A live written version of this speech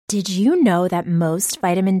Did you know that most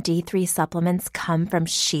vitamin D3 supplements come from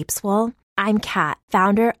sheep's wool? I'm Kat,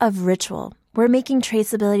 founder of Ritual. We're making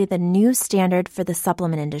traceability the new standard for the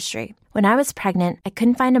supplement industry. When I was pregnant, I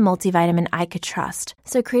couldn't find a multivitamin I could trust,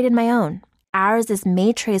 so I created my own. Ours is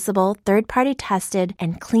made traceable, third-party tested,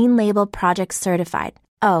 and clean label project certified.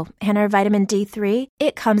 Oh, and our vitamin D3,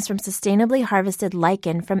 it comes from sustainably harvested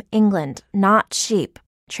lichen from England, not sheep.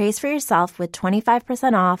 Trace for yourself with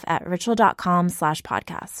 25% off at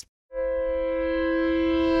ritual.com/podcast.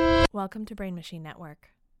 Welcome to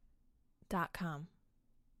BrainMachineNetwork.com.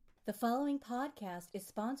 The following podcast is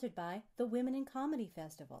sponsored by the Women in Comedy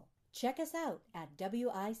Festival. Check us out at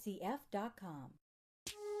WICF.com.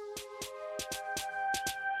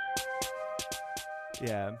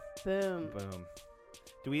 Yeah. Boom. Boom.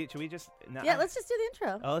 Should we just... No, Yeah, let's just do the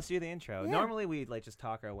intro. Oh, let's do the intro. Yeah. Normally we just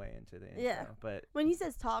talk our way into the intro. Yeah. But When he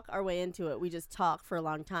says talk our way into it, we just talk for a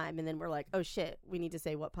long time, and then we're like, oh, shit, we need to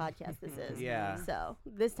say what podcast this is. Yeah. So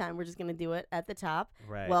this time we're just going to do it at the top.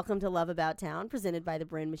 Right. Welcome to Love About Town, presented by the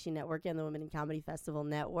Brain Machine Network and the Women in Comedy Festival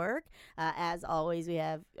Network. As always, we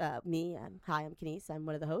have me. I'm Kenise. I'm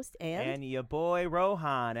one of the hosts. And your boy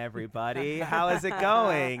Rohan, everybody. How is it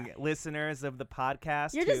going, listeners of the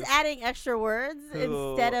podcast? You're just adding extra words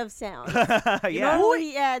instead of sound. Yeah. Normally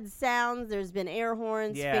he adds sounds. There's been air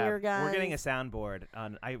horns, finger guns. We're getting a soundboard.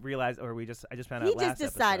 I realized, I just found out He last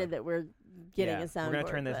just decided episode. that we're getting a soundboard. We're going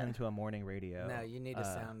to turn this into a morning radio. No, you need a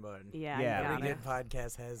soundboard. Yeah. Every good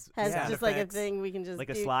podcast has just sound like a effects. thing we can just like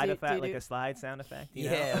a do, slide do, effect, do, like do. a slide sound effect. You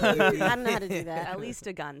Yeah. know? I don't know how to do that. At least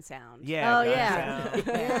a gun sound. Yeah. Oh, gun yeah. sound.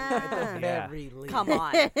 Yeah. Yeah. Very least. Come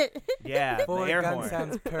on. Yeah. 4 the air gun horn.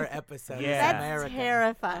 sounds per episode. Yeah. It's That's American.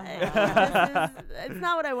 terrifying. It's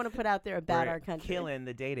not what I want to put out there about We're our country. killing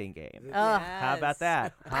the dating game. Oh. How about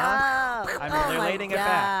that? Oh, Huh? I'm oh relating my it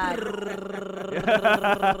back.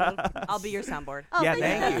 God. I'll be your soundboard. Oh, Yeah,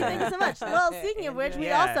 thank thank you. you. Thank you so much. Well, speaking of which, we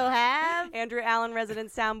Yeah. also have... Andrew Allen,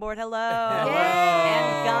 resident soundboard. Hello. Yeah.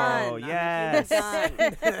 And gun. Oh, I'm a yes. human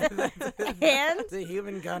gun. And... The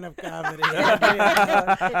human gun of comedy.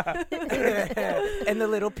 And the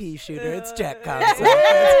little pea shooter. It's Jack Thompson.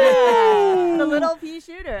 the little pea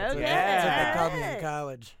shooter. That's Okay. what- That's what they called me in Alright.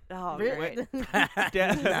 college. Oh, Really? great.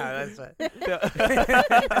 Yeah. No, that's what.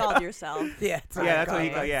 You called yourself. Yeah, that's what I Yeah, that's what call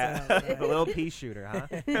you call. Yeah, myself, the little pea shooter, huh?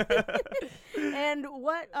 And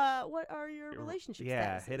what are your relationship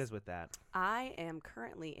Yeah, statuses? hit us with that. I am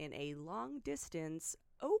currently in a long distance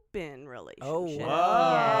open relationship. Oh, Yeah.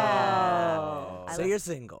 wow. I So lo- you're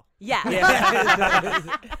single. Yeah. Yeah.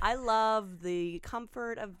 I love the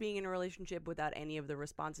comfort of being in a relationship without any of the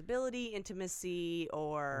responsibility, intimacy,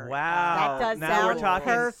 or Wow. That does now sound we're talking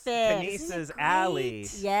perfect. Kanisa's Isn't it alley.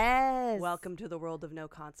 great? Yes. welcome to the world of no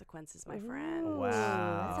consequences, my friend. Ooh, Wow.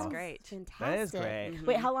 that It's sounds great. Fantastic. That is great. Mhm.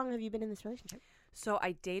 Wait, how long have you been in this relationship? So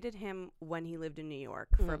I dated him when he lived in New York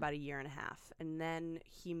for about a year and a half. And then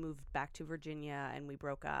he moved back to Virginia and we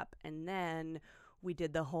broke up. And then we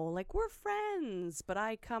did the whole, like, we're friends, but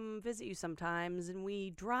I come visit you sometimes and we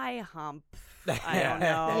dry hump. I don't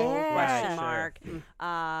know. Yeah. Question Right,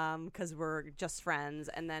 mark. Because we're just friends.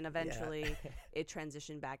 And then eventually it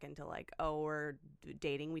transitioned back into like, oh, we're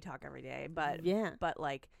dating. We talk every day. But Yeah. but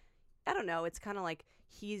like, I don't know. It's kind of like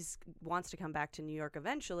he's wants to come back to New York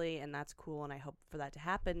eventually, and that's cool, and I hope for that to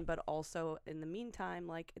happen. But also, in the meantime,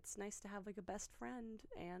 like, it's nice to have like a best friend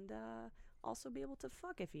and also be able to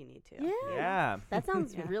fuck if you need to. Yeah. Yeah. That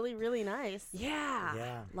sounds Yeah. really, really nice. Yeah.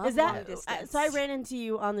 Yeah. Love Is long that distance. so? I ran into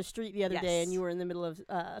you on the street the other day, Yes. and you were in the middle of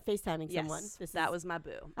FaceTiming Yes, someone. that is- was my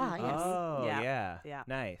boo. Ah, Mhm. yes. Oh, Yeah. yeah.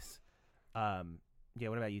 Nice. Yeah,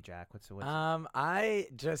 what about you, Jack? What's I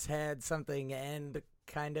just had something end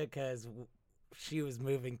kind of because she was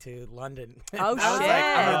moving to London. Oh, I was like, I'm shit.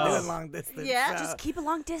 not Oh. doing long distance. Yeah. so- Just keep a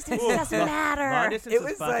long distance. It doesn't matter. Long distance It is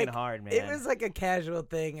was fucking like- hard, man. It was like a casual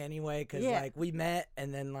thing anyway, because Yeah. like we met,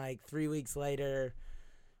 and then like 3 weeks later,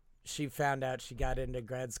 she found out she got into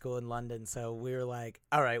grad school in London. So we were like,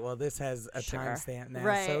 all right, well, this has a Sure. timestamp now.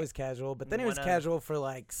 Right. So it was casual, but then it was Wanna- casual for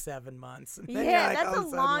like 7 months. And then Yeah, you're like, that's all a of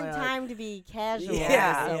sudden, long like, time to be casual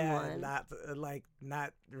Yeah, with yeah, someone.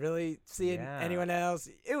 not really seeing Yeah. anyone else.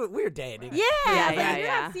 We were dating. Yeah, Yeah, but yeah, you're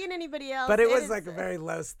yeah. not seeing anybody else. But it and was it's- like a very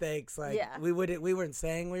low stakes. Like Yeah. we weren't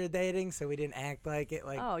saying we were dating, so we didn't act like it.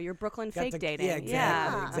 Like Oh, you're Brooklyn got fake to- dating. yeah,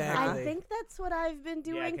 exactly, I exactly. think that's what I've been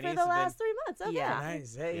doing for Kenise the has last 3 months. Okay. Yeah.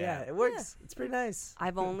 nice. Hey, Yeah. Yeah, it works. It's pretty nice.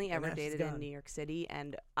 I've only And ever now she's dated in gone. New York City,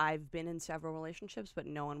 and I've been in several relationships, but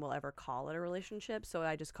no one will ever call it a relationship, so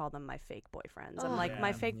I just call them my fake boyfriends. I'm like, my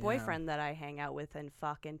Yeah. fake Yeah. boyfriend that I hang out with and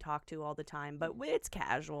fuck and talk to all the time, but it's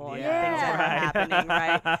casual and Yeah. things are Right. happening,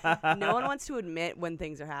 right? No one wants to admit when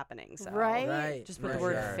things are happening, so Right? Right. just put right. the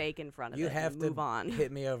word Yeah. fake in front of You it have and to move on.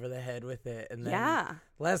 hit me over the head with it, and then Yeah.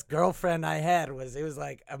 last girlfriend I had was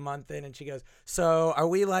like a month in, and she goes, "So are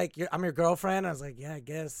we like I'm your girlfriend?" I was like, "Yeah, I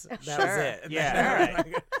guess that was Sure. it." And Yeah, then I was right.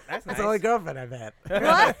 like, That's That's nice. the only girlfriend I've had.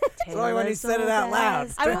 What? It's only when he said it out loud.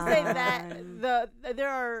 I will say that there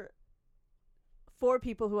are 4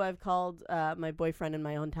 people who I've called my boyfriend in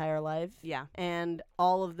my entire life. Yeah. And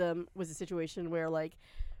all of them was a situation where like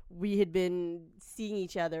we had been seeing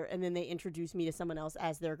each other and then they introduced me to someone else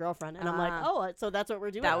as their girlfriend. And I'm like, Ah. oh, so that's what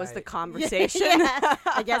we're doing. That was the Right. conversation. Yeah.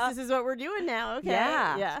 I guess this is what we're doing now. Okay.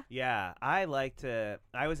 Yeah. Yeah. Yeah, I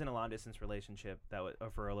was in a long distance relationship that was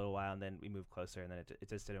for a little while, and then we moved closer, and then it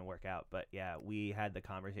just didn't work out. But yeah, we had the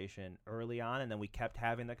conversation early on, and then we kept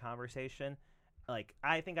having the conversation. Like,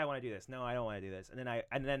 I think I want to do this. No, I don't want to do this.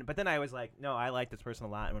 But then I was like, no, I like this person a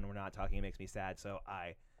lot, and when we're not talking, it makes me sad. So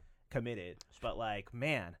I committed. But like,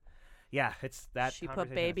 man, yeah, it's that. She put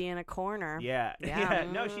conversation baby in a corner. Yeah. Yeah.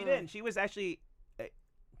 No, she didn't. She was actually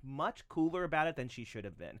much cooler about it than she should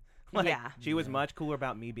have been. Like, Yeah. she was much cooler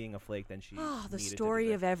about me being a flake than she. Oh, the needed to story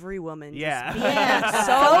be. of every woman. Yeah. Just Yeah. being So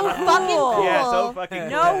so fucking cool. Yeah, so fucking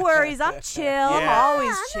No cool. worries, I'm chill. I'm Yeah.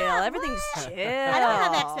 always I'm chill. not- Everything's chill. I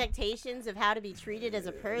don't have expectations of how to be treated as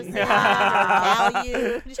a person or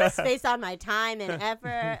valued just based on my time and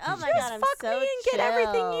effort. Oh my Just god, I'm fuck so me and get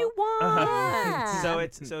everything you chill. want. Yeah. So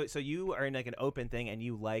it's so you are in like an open thing, and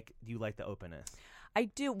you like the openness. I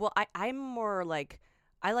do. Well, I'm more like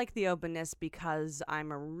I like the openness because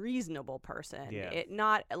I'm a reasonable person. Yeah. It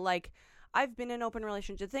not like I've been in open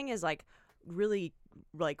relationships. The thing is like really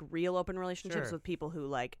like real open relationships Sure. with people who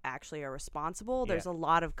like actually are responsible. Yeah. There's a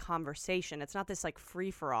lot of conversation. It's not this like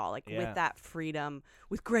free for all. Like Yeah. with that freedom,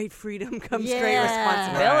 with great freedom comes great Yeah.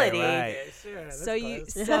 responsibility. Right. Yeah, sure, that's So you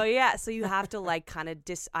close. so you have to like kind of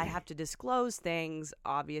I have to disclose things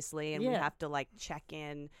obviously, and we Yeah. have to like check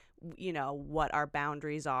in, you know, what our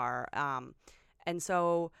boundaries are, and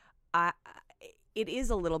so it is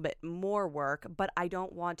a little bit more work, but I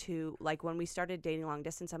don't want to, like, when we started dating long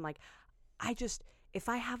distance, I'm like, if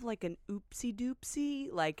I have like an oopsie doopsie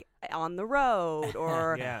like on the road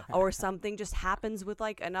or Yeah. or something just happens with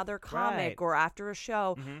like another comic Right. or after a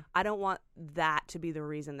show, Mhm. I don't want that to be the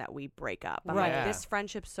reason that we break up. I'm Right. like, this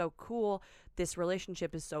friendship's so cool. This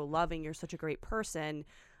relationship is so loving. You're such a great person.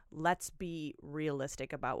 Let's be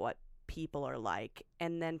realistic about what people are like,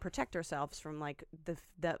 and then protect ourselves from like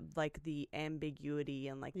the ambiguity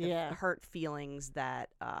and like the Yeah. hurt feelings that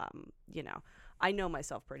you know. I know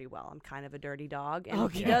myself pretty well. I'm kind of a dirty dog, and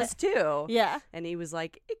he Okay. does too. Yeah. And he was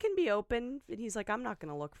like, "It can be open." And he's like, "I'm not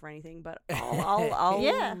going to look for anything, but I'll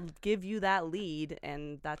Yeah. give you that lead,"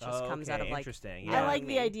 and that just comes out of Okay, like interesting. I Yeah. like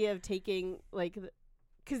me. the idea of taking like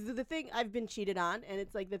because the thing I've been cheated on, and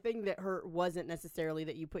it's like the thing that hurt wasn't necessarily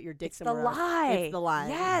that you put your dick It's the somewhere else. lie. It's the lie.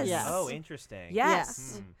 Yes. Yeah. Oh, interesting.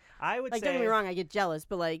 Yes. Hmm. I would Like, say don't get me wrong, I get jealous,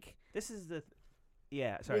 but like, this is the.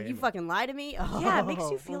 Yeah. Sorry. like, you fucking lie to me. Oh. Yeah, it makes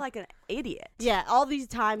you feel like an idiot. Yeah, all these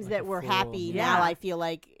times Like that a we're fool. happy Yeah. now, I feel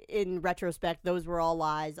like in retrospect, those were all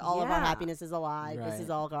lies. All of our Yeah. happiness is a lie. This Right. is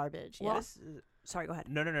all garbage. Well, Yeah. This is- Sorry, go ahead.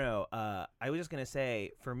 No. I was just gonna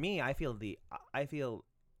say, for me, I feel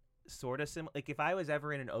sort of similar. Like, if I was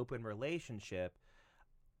ever in an open relationship,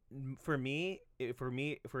 for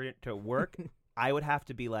it to work, I would have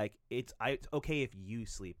to be like, it's okay if you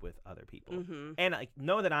sleep with other people, Mm-hmm. and like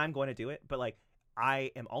know that I'm going to do it, but like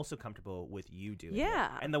I am also comfortable with you doing it. Yeah.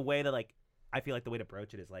 And the way that like I feel like the way to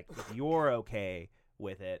broach it is like, if you're okay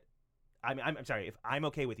with it. I mean, I'm sorry if I'm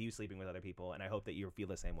okay with you sleeping with other people, and I hope that you feel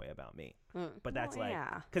the same way about me. Mm. But that's Well, like,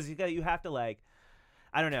 yeah. because you have to like,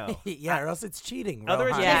 I don't know. Yeah, or else it's cheating.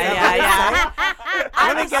 Otherwise, Rohan. Yeah, yeah.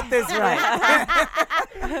 Let me get this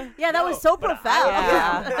right. Yeah, that was so but profound.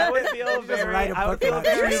 Yeah. I would feel Just very. write a I would book feel on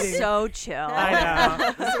very. cheating. So chill. I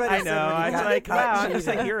know. This is what he I said know. when he I was got like, caught wow, I'm just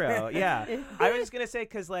a cheating. hero. Yeah. I was just gonna say,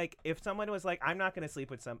 because like, if someone was like, I'm not gonna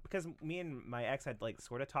sleep with because me and my ex had like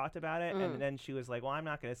sort of talked about it, and then she was like, well, I'm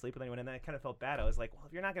not gonna sleep with anyone, and then I kind of felt bad. I was like, well,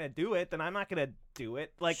 if you're not gonna do it, then I'm not gonna do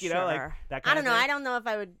it. Like, you know, like Sure. that. I Kind don't know. of I thing. don't know if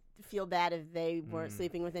I would feel bad if they weren't Mm.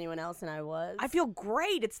 sleeping with anyone else and I was. I feel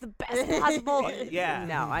great. It's the best possible. Yeah.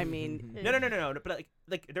 No, I mean, No. But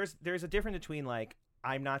like, there's a difference between like,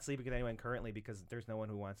 I'm not sleeping with anyone currently because there's no one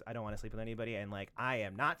who wants. I don't want to sleep with anybody, and like, I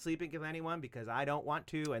am not sleeping with anyone because I don't want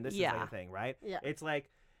to, and this is Yeah. like a thing, right? Yeah. It's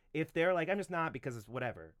like, if they're like, I'm just not because it's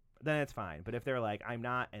whatever. then it's fine. But if they're like, I'm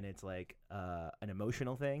not, and it's like an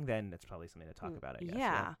emotional thing, then it's probably something to talk about, I guess.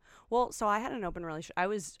 Yeah. Well, so I had an open relationship. I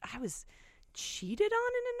was cheated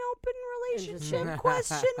on in an open relationship?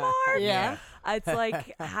 Question mark. Yeah. It's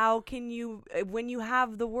like, how can you, when you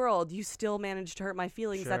have the world, you still manage to hurt my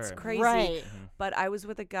feelings? That's Sure. crazy. Right. But I was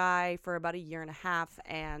with a guy for about a year and a half,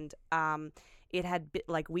 and it had been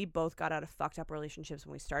like, we both got out of fucked up relationships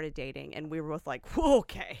when we started dating, and we were both like,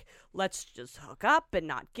 okay, let's just hook up and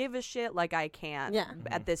not give a shit. Like, I can't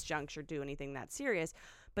at this juncture do anything that serious.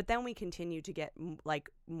 But then we continued to get like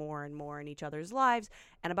more and more in each other's lives.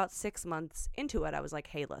 And about 6 months into it, I was like,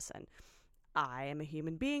 hey, listen, I am a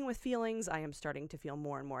human being with feelings. I am starting to feel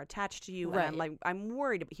more and more attached to you. Right. And I'm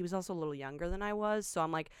worried. He was also a little younger than I was. So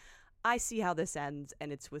I'm like, I see how this ends,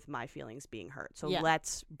 and it's with my feelings being hurt. So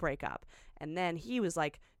let's break up. And then he was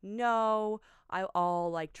like, no, I'll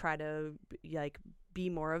like try to like be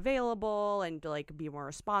more available and like be more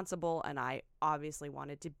responsible. And I obviously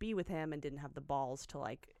wanted to be with him and didn't have the balls to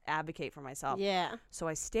like advocate for myself. Yeah. So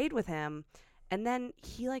I stayed with him, and then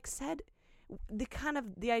he like said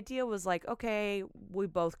the idea was like, okay, we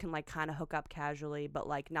both can like kind of hook up casually, but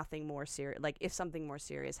like nothing more serious. Like if something more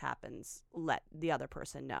serious happens, let the other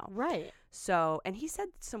person know. Right. So, and he said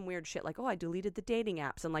some weird shit like, oh, I deleted the dating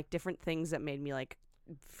apps and like different things that made me like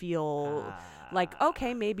feel like,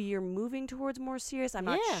 okay, maybe you're moving towards more serious. I'm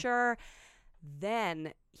not sure.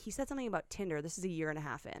 Then he said something about Tinder. This is a year and a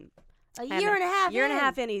half in. A year and a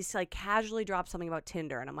half in, he's like casually dropped something about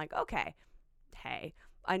Tinder, and I'm like, okay, hey,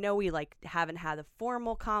 I know we like haven't had a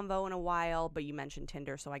formal convo in a while, but you mentioned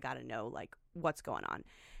Tinder, so I got to know like what's going on.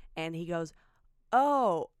 And he goes,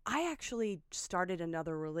 oh, I actually started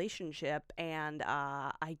another relationship, and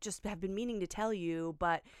I just have been meaning to tell you,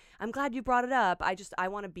 but I'm glad you brought it up. I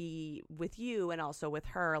want to be with you and also with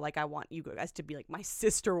her. Like, I want you guys to be like my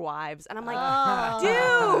sister wives. And I'm like,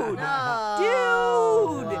 dude,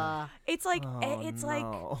 it's like,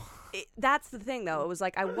 that's the thing though. It was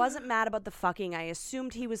like, I wasn't mad about the fucking. I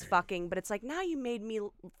assumed he was fucking, but it's like, now you made me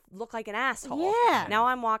look like an asshole. Yeah. Now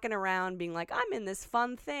I'm walking around being like, I'm in this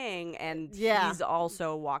fun thing, and he's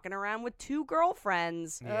also walking around with 2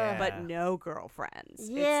 girlfriends, but no girlfriends.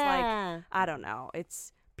 Yeah. It's like, I don't know.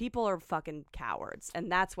 People are fucking cowards, and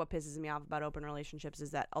that's what pisses me off about open relationships,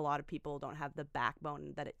 is that a lot of people don't have the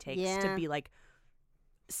backbone that it takes to be like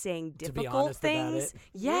saying difficult things.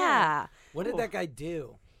 Yeah. What did that guy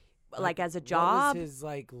do? Like as a job? What was his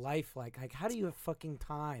like life like? Like, how do you have fucking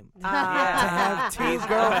time to Yeah. have 2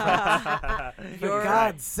 girlfriends? For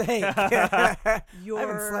God's sake. I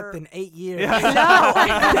haven't slept in 8 years.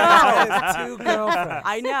 I know. 2 girlfriends.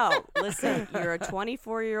 I know. Listen, you're a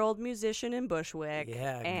 24-year-old musician in Bushwick,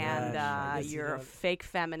 and gosh, you're a fake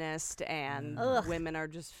feminist, and women are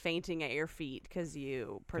just fainting at your feet because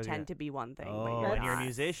you pretend to be one thing, but you're and you're a not.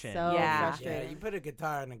 musician. So frustrating. Yeah, you put a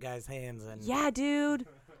guitar in a guy's hands and Yeah, dude.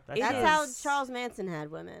 That's how Charles Manson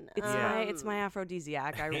had women. It's my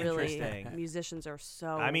aphrodisiac. I really Interesting. musicians are so.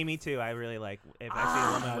 I mean, me too. I really like if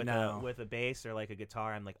I see a woman with a bass or like a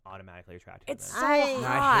guitar, I'm like automatically attracted to It's them. so I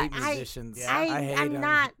hot. hate musicians. I hate I'm them.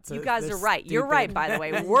 not- So You guys they're are right. You're stupid. right, by the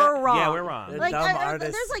way. We're wrong. Yeah, we're wrong. They're Like dumb there's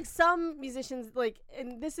artists. like some musicians like,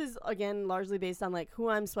 and this is again largely based on like who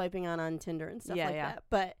I'm swiping on Tinder and stuff like that.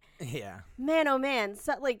 But Yeah. man, oh man,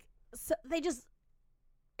 so they just.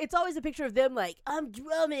 It's always a picture of them like, I'm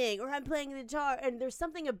drumming or I'm playing the guitar, and there's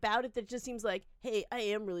something about it that just seems like, hey, I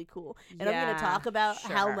am really cool, and I'm going to talk about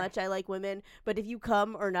how much I like women, but if you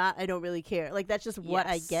come or not, I don't really care. Like, that's just what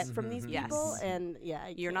I get from these people, and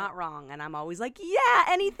You're not wrong, and I'm always like, yeah,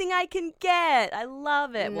 anything I can get. I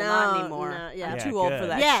love it. Well, not anymore. I'm too old for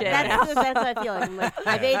that shit. That's what I feel like. I'm like,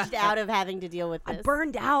 I've aged out of having to deal with this. I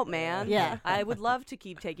burned out, man. Yeah. I would love to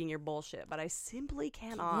keep taking your bullshit, but I simply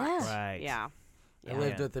cannot. Yeah. Right. Yeah. I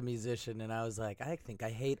lived with a musician, and I was like, I think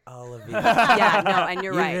I hate all of you. Yeah, no, and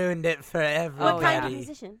you're You right. ruined it for everybody. What kind of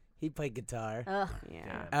musician? He played guitar. Ugh.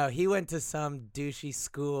 Yeah. Oh, he went to some douchey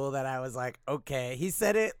school that I was like, okay. He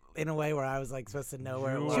said it in a way where I was like supposed to know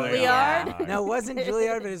where it was. Juilliard? No, it wasn't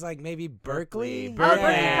Juilliard, but it was like maybe Berkeley. Berkeley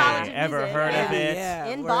Yeah. College of Ever Music. heard of it? Yeah,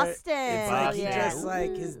 In where Boston. It's like he Yeah. just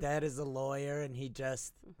like his dad is a lawyer, and he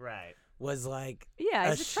just Right. was like Yeah, a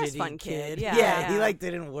he's a trust shitty fund kid. Yeah, Yeah. he like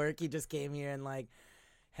didn't work. He just came here and like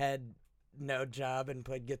had no job and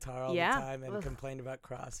played guitar all the time and complained about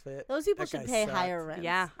CrossFit. Those people That should guy pay sucked. higher rent.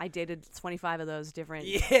 Yeah, I dated 25 of those different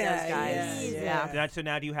Yeah, those guys. yeah. So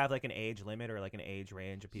now do you have like an age limit or like an age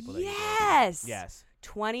range of people that Yes. you date? Yes.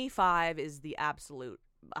 25 is the absolute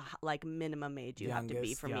like minimum age you have to be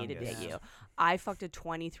Youngest, for me to date youngest. you. I fucked a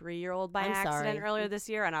 23-year-old by I'm accident sorry. earlier this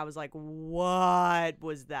year, and I was like, what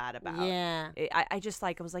was that about? Yeah. I just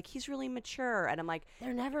like, I was like, he's really mature, and I'm like,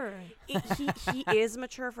 They're never. he is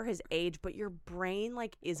mature for his age, but your brain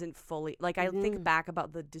like isn't fully like. I think back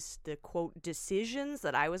about the quote decisions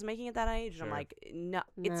that I was making at that age, and I'm Sure. like, no,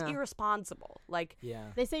 it's No. irresponsible. Like, Yeah.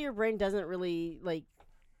 They say your brain doesn't really like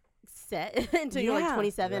set until you're like Yeah.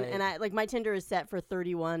 27, Right. and I like my Tinder is set for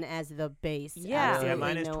 31 as the base. Yeah. Yeah, Absolutely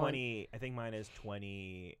mine is no one- 20. I think mine is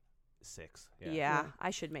 26. yeah, Yeah. I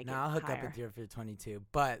should make No, it I'll hook higher. up with you if you're 22.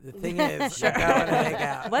 But the thing is, Sure. like, I want to hang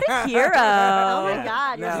out. What a hero! Oh my Yeah.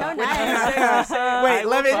 God, you're No. so Wait, nice. Wait,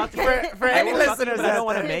 let me for I any will fuck you, listeners but I don't out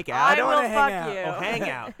want to there, make I out. don't will want to fuck hang out. you. Oh, hang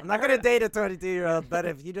out. I'm not gonna date a 22-year-old, but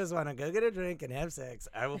if you just want to go get a drink and have sex,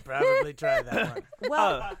 I will probably try that one.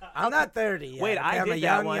 Well, I'm not 30 yet. Wait, okay? I I'm did a that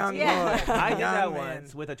young, once. young Yeah. boy. I did Young that man.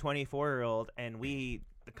 once with a 24-year-old, and the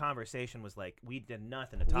conversation was like, we did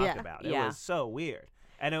nothing to talk Yeah. about. It Yeah. was so weird.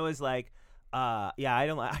 And it was like, yeah, I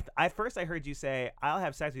don't like. At first, I heard you say, "I'll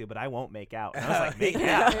have sex with you, but I won't make out." And I was like, "Make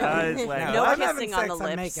out?" I was like, No I'm kissing having on sex, the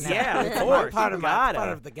I'm lips. making out. Yeah, of It's course, part you of gotta. part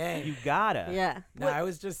of the game. you gotta. Yeah. No, I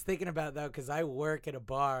was just thinking about though, because I work at a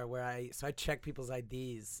bar where I check people's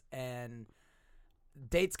IDs, and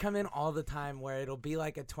dates come in all the time where it'll be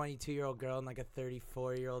like a 22-year-old girl and like a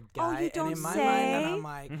 34-year-old guy. you and don't in my say? mind, I'm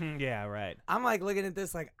like, Mhm, yeah, right. I'm like looking at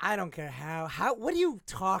this like, I don't care how what do you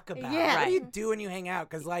talk about? Yeah. What do you Right. do when you hang out?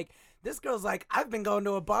 Because like this girl's like, I've been going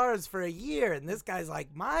to a bars for a year, and this guy's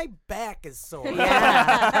like, my back is sore.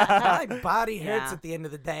 Yeah. My body hurts Yeah. at the end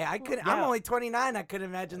of the day. I'm Yeah. only 29. I couldn't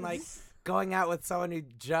imagine like going out with someone who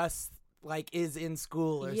just like is in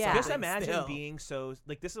school or Yeah. something. Just imagine still. being so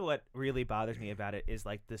like, this is what really bothers me about it is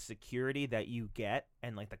like the security that you get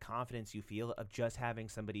and like the confidence you feel of just having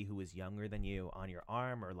somebody who is younger than you on your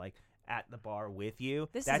arm or like at the bar with you.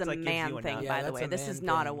 this That's is a like gives man you thing, enough. Yeah, by the that's way. a This man is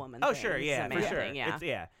not a thing. woman Oh thing. sure, This is yeah, a for man sure. thing, yeah.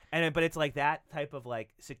 It's, and but it's like that type of like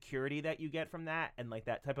security that you get from that, and like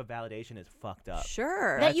that type of validation is fucked up.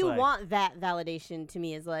 Sure. That That's you like- want that validation to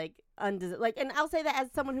me is like like, and I'll say that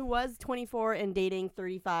as someone who was 24 and dating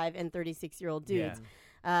 35 and 36-year-old dudes.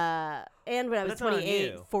 And when I was that's not on 28,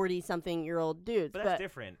 you. 40-something-year-old dudes. But that's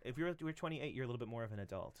different. If you're 28, you're a little bit more of an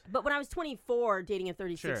adult. But when I was 24 dating a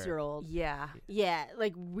 36-year-old, yeah. yeah,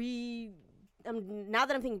 like we. Now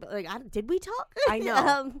that I'm thinking, like, did we talk? I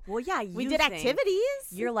know. Well, yeah, we you did think activities.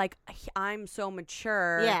 You're like, I'm so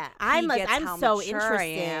mature. Yeah, He I'm gets I'm how so mature I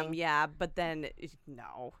am. interesting. Yeah, but then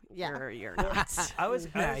no, Yeah. you're not. I was.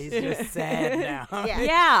 Nah, he's just sad now. Yeah.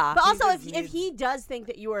 Yeah, But also, just if he does think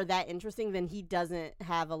that you are that interesting, then he doesn't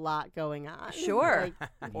have a lot going on. Sure.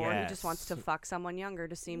 Like, or he just wants Yes. to fuck someone younger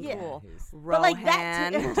to seem Yeah. cool. But like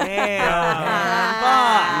that Rohan. too. Damn.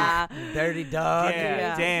 Fuck. You dirty dog. Yeah,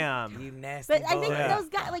 Yeah. damn. You nasty But I think boy. Yeah. those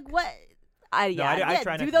guys, like, what? No, I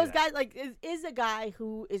try not do to those do that. guys like is a guy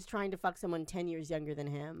who is trying to fuck someone 10 years younger than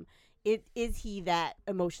him? Is he that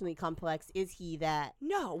emotionally complex? Is he that?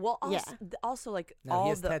 No, well, also, Yeah. also like No, all he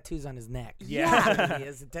has the tattoos on his neck. Yeah. He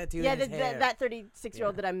has a tattoo Yeah, in his hair. that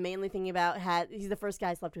 36-year-old that I'm mainly thinking about he's the first guy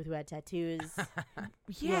I slept with who had tattoos.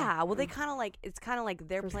 Yeah, well, they kind of like it's kind of like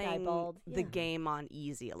they're First guy playing bald. the Yeah. game on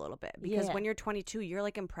easy a little bit because Yeah. when you're 22, you're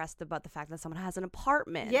like impressed about the fact that someone has an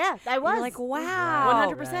apartment. Yeah, I And was you're like, wow,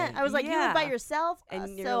 100%. Right. I was like, you live by Yeah. yourself,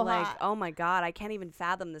 and you're so like, hot. oh my god, I can't even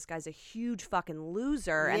fathom this guy's a huge fucking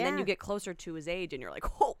loser. And then Yeah. you get closer to his age, and you're like,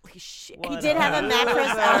 holy shit, He What did have a a mattress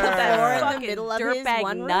on the loser. floor in the Fucking middle of his dirtbag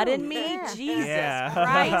one room. nutting me. Yeah. Jesus Yeah.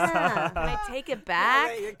 Christ, Yeah. can I take it Now back?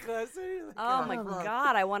 that you're closer, like, Oh my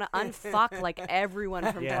god, I want to unfuck like everyone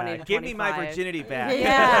from 20 Yeah, to give me my 25. virginity back.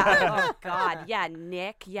 Yeah. Oh God. Yeah,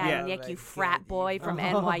 Nick. Yeah, Yeah. Nick, Oh, you my frat God, boy you- from Oh.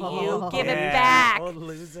 NYU. Give Yeah. it back. Old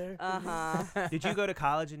loser. Uh-huh. Did you go to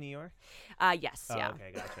college in New York? Yes, Oh, yeah.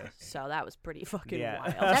 okay, gotcha. So that was pretty fucking Yeah.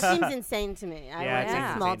 wild. That seems insane to me. I Yeah, went it to seems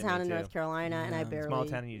a small insane to me, town in too. North Carolina, and I Yeah. barely. Small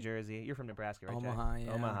town in New Jersey. You're from Nebraska, right? Jay? Omaha,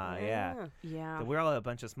 yeah. Omaha, yeah. Yeah. So we're all a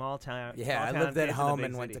bunch of small town. Yeah, small I town lived at kids in the home big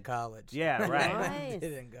and went to city. college. Yeah, right. Nice.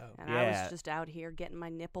 Didn't go. And I Yeah. was just out here getting my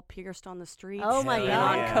nipple pierced on the streets. Oh my Hell and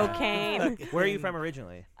on yeah. cocaine. Where are you from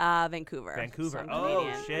originally? Vancouver. Vancouver. So I'm Oh,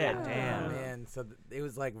 Canadian. shit, Yeah. Oh, damn. man, so it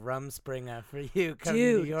was like Rumspringa for you coming to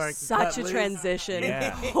Dude, New York. such a Footloose. transition. Yeah.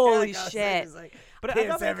 Holy Like I was shit. saying, it's like, But I here's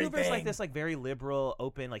thought Vancouver's like everything. this like very liberal,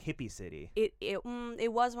 open, like hippie city. It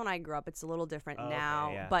was when I grew up. It's a little different Oh, okay,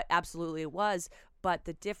 now, yeah. but absolutely it was. But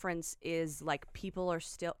the difference is like people are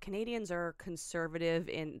still Canadians are conservative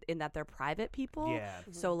in that they're private people. Yeah.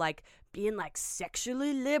 So like being like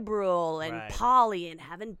sexually liberal and Right. poly and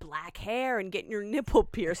having black hair and getting your nipple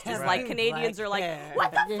pierced is Having like Canadians black are like, hair.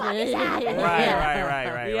 what the fuck is happening?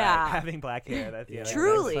 Right. Yeah. Having black hair. That's Yeah,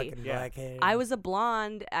 Truly. nice fucking Yeah. black hair. I was a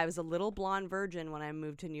blonde. I was a little blonde virgin when I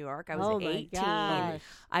moved to New York. I was Oh my 18. gosh.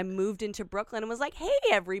 I moved into Brooklyn and was like, "Hey,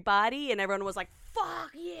 everybody!" And everyone was like,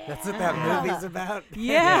 "Fuck yeah!" That's what that movie's about.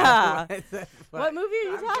 Yeah. What movie are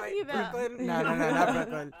you I'm talking like, about? Brooklyn? No, not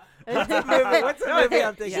Brooklyn. What's the movie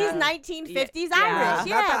I'm thinking She's of? 1950s Yeah. Irish. Not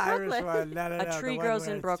Yeah, the Brooklyn. Irish one. No, A Tree the one Grows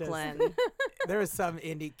where in it's just- Brooklyn. There was some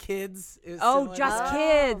indie kids. It was Oh, similar Just to that.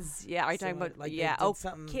 Kids. Yeah, are you talking Similar- about? like they Yeah. did Oh,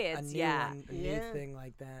 something, Kids. A new Yeah. one, a new Yeah. thing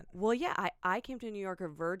like that. Well, yeah. I came to New York a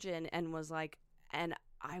virgin and was like, and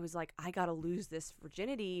I was like, I gotta lose this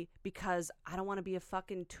virginity because I don't want to be a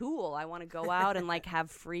fucking tool. I want to go out and like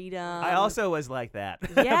have freedom. I also was like that.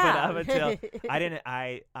 Yeah. But up until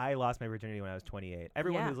I lost my virginity when I was 28.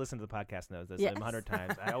 Everyone Yeah. who's listened to the podcast knows this Yes. 100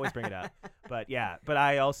 times. I always bring it up. But yes,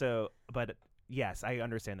 I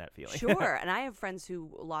understand that feeling. Sure. And I have friends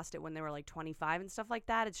who lost it when they were like 25 and stuff like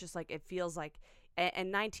that. It's just like it feels like,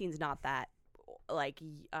 and 19's not that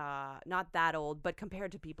not that old, but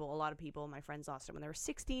compared to people, a lot of people, my friends lost it when they were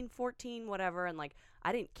 16, 14, whatever, and like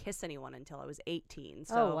I didn't kiss anyone until I was 18.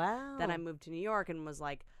 So Oh, wow. then I moved to New York and was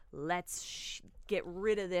like, let's get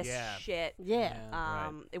rid of this Yeah. shit. Yeah.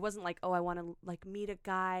 Right. It wasn't like, oh, I want to like meet a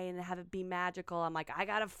guy and have it be magical. I'm like, I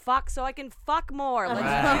gotta fuck so I can fuck more. Let's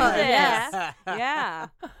Right. do this. Yes. Yeah.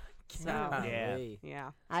 So Yeah.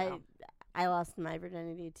 yeah. I lost my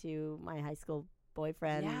virginity to my high school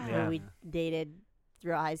boyfriend Yeah. who we dated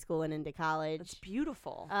throughout high school and into college. It's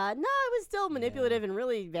beautiful. No, it was still manipulative and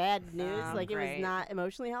really bad news. Oh, Like it was great. not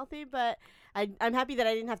emotionally healthy, but I'm happy that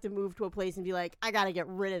I didn't have to move to a place and be like, I gotta get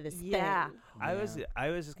rid of this Yeah. thing. I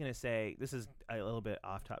was just gonna say, this is a little bit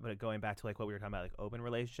off topic, but going back to like what we were talking about, like open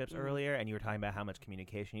relationships earlier, and you were talking about how much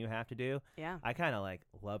communication you have to do. Yeah. I kind of like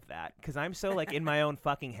love that because I'm so like in my own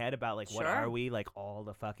fucking head about like what Sure. are we like all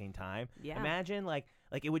the fucking time. Yeah. Imagine like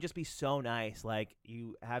it would just be so nice. Like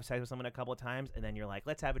you have sex with someone a couple of times, and then you're like,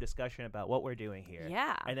 let's have a discussion about what we're doing here.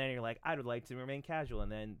 Yeah. And then you're like, I would like to remain casual,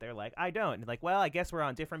 and then they're like, I don't. And like, well, I guess we're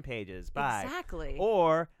on different pages. Bye. Exactly.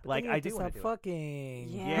 Or like, You I have to do want stop to do it. fucking.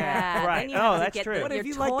 Yeah. right. Then you Oh, have to that's get true. The, What your if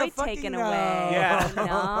you toy like the taken fucking, away. Yeah. No.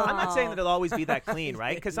 I'm not saying that it'll always be that clean,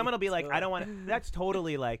 right? Because someone will be like, I don't want to. That's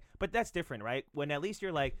totally like, but that's different, right? When at least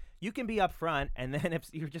you're like, you can be upfront, and then if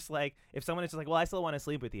you're just like, if someone is just like, well, I still want to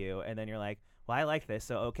sleep with you, and then you're like, well, I like this,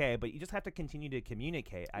 so okay, but you just have to continue to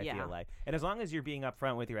communicate, I Yeah. feel like. And as long as you're being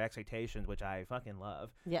upfront with your expectations, which I fucking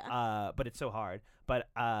love, Yeah. but it's so hard. But,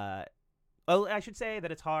 oh, I should say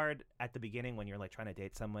that it's hard at the beginning when you're like trying to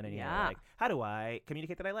date someone and you're Yeah. like, how do I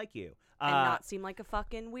communicate that I like you? And not seem like a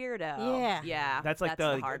fucking weirdo. Yeah. Yeah. That's like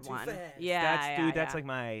the the- hard Too one. fast. Yeah. Dude, that's like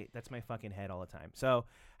my fucking head all the time. So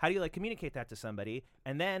how do you like communicate that to somebody?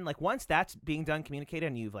 And then like once that's being done, communicated,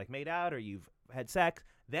 and you've like made out or you've had sex,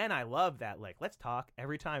 then I love that, like, let's talk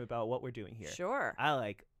every time about what we're doing here. Sure. I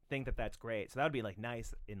like think that that's great. So that would be like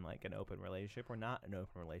nice in like an open relationship or not an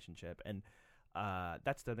open relationship. And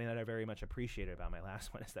that's the thing that I very much appreciated about my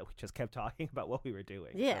last one is that we just kept talking about what we were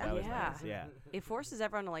doing. So Yeah. that was Yeah. nice. Yeah. It forces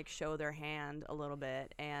everyone to like show their hand a little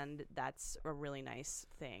bit, and that's a really nice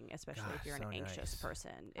thing, especially if Gosh, you're an so anxious nice.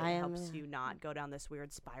 person. It I am, helps yeah. you not go down this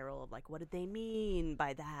weird spiral of like, what did they mean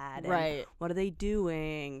by that? And Right. what are they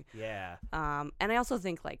doing? Yeah. And I also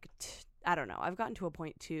think like I don't know. I've gotten to a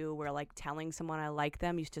point too where like telling someone I like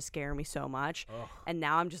them used to scare me so much, Ugh. and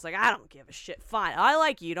now I'm just like, I don't give a shit. Fine, I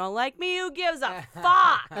like you. You don't like me? Who gives a fuck?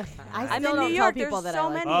 I I'm still in don't New tell York. people There's that I so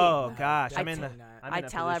like many. Oh gosh, I I'm in the. do not. I'm I in a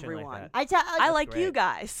tell position everyone. Like that. I like great. you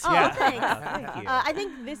guys. Oh, Yeah. thanks. Thank you. I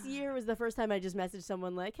think this year was the first time I just messaged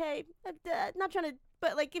someone like, "Hey, not trying to,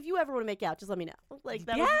 but like, if you ever want to make out, just let me know." Like,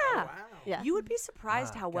 that Yeah. was, Wow. yeah. You would be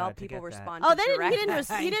surprised Oh, how well God, to people get that. respond. Oh, to they didn't. He direct didn't.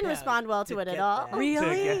 message. He didn't know. respond well to To it at get all. that.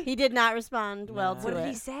 Really? He did not respond well No. to What did it.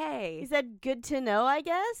 he say? He said, "Good to know, I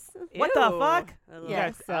guess." What the Ew. fuck? Ugh. Yeah.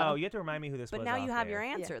 Guys, so- oh, you have to remind me who this But was. now you off have air. your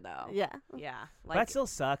answer though. Yeah. Yeah. That still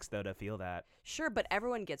sucks though to feel that. Sure, but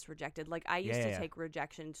everyone gets rejected. Like I used Yeah, to yeah. take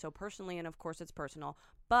rejection so personally, and of course it's personal.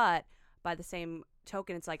 But by the same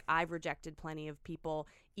token, it's like I've rejected plenty of people,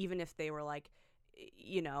 even if they were like,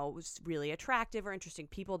 you know, really attractive or interesting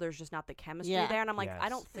people. There's just not the chemistry Yeah. there, and I'm like, I Yes.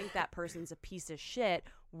 don't think that person's a piece of shit.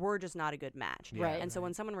 We're just not a good match. Yeah. Right. And so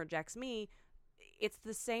when someone rejects me, it's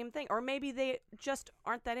the same thing. Or maybe they just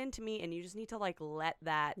aren't that into me, and you just need to like let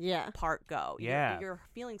that Yeah. part go. Yeah. Your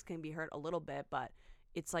feelings can be hurt a little bit, but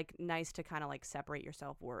it's like nice to kind of like separate your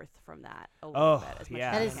self-worth from that a little bit. As much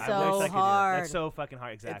yeah. That as is you I can. so wish I could do that. hard. That's so fucking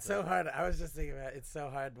hard. Exactly. It's so hard. I was just thinking about it. It's so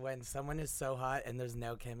hard when someone is so hot and there's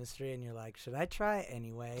no chemistry and you're like, should I try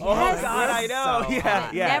anyway? Oh, Yes. God, I know. So Yeah,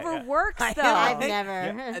 hard. It yeah. never works I though. know. I've never.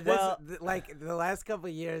 And Well- like the last couple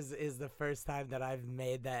of years is the first time that I've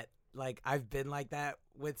made that. Like I've been like that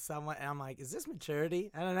with someone, and I'm like, is this maturity?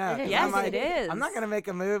 I don't know. 'Cause Yes, I'm like, it is. I'm not gonna make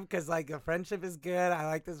a move because like the friendship is good. I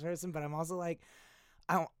like this person, but I'm also like,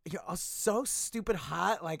 you're so stupid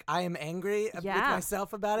hot. Like I am angry with Yeah.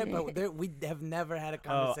 myself about it, but we have never had a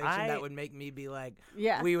conversation I- that would make me be like,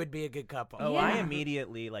 Yeah. we would be a good couple. Oh, I Yeah.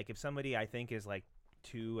 immediately like if somebody I think is like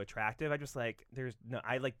too attractive, I just like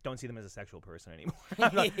I like don't see them as a sexual person anymore.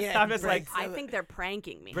 I'm just like I think they're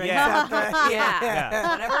pranking me. Brings Yeah. out the- Yeah.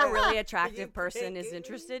 Yeah. Whenever a really attractive You person is pranking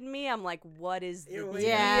interested in me, I'm like, what is the You're deal? waiting,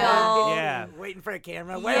 Yeah. Yeah. waiting for a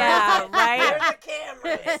camera. Yeah, right? Where are the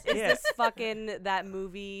cameras? Is Yeah. this fucking that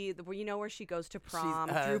movie where you know where she goes to prom?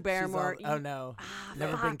 Drew Barrymore. Oh no, Ah,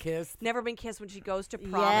 never fuck. been kissed. Never been kissed when she goes to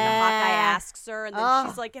prom and the Yeah. hot guy asks her and then Oh.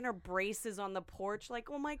 she's like in her braces on the porch like,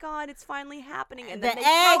 oh my God, it's finally happening. And The then they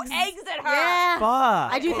throw eggs. eggs at her. Yeah.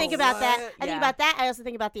 fuck. I do think about that. What? I think Yeah. about that. I also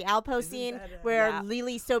think about the Alpo Isn't scene that a- where Yeah.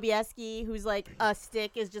 Lily Sobieski, who's like a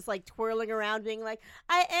stick, is just like twirling around being like,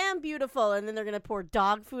 I am beautiful. And then they're going to pour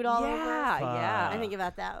dog food all over. Yeah, yeah. I think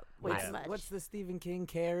about that way Yeah. too much. What's the Stephen King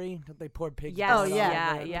Carrie? Don't they pour pig? Yes, Oh, blood yeah. all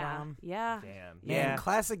yeah, over the yeah, prom? yeah. Damn. Man, Yeah.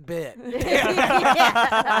 classic bit.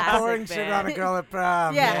 Yeah. Pouring shit bit. on a girl at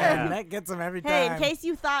prom. Yeah. Man, that gets them every Hey, time. in case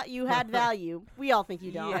you thought you had value, we all think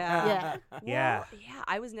you don't. Yeah. Yeah. Yeah. Well, yeah.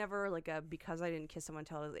 I was never like because I didn't kiss someone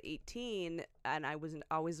until I was 18, and I was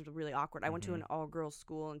always really awkward. I went to an all-girls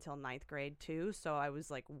school until 9th grade too, so I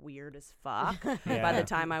was like weird as fuck by Yeah. the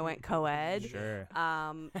time I went co-ed. Sure.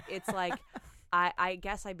 It's like I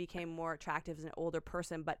guess I became more attractive as an older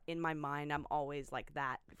person, but in my mind, I'm always like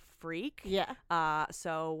that freak. Yeah.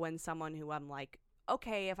 So when someone who I'm like,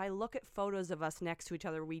 okay, if I look at photos of us next to each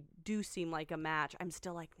other, we do seem like a match. I'm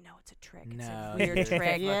still like, no, it's a trick. It's No, a weird you're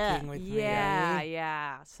trick. Yeah. fucking with me. Yeah,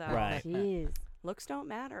 yeah. So Right. Jeez. looks don't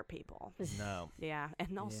matter, people. No. Yeah,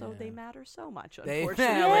 and also they Yeah. matter so much. They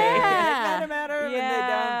Unfortunately, Yeah. matter when they Yeah.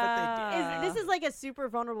 don't, but they do. This is like a super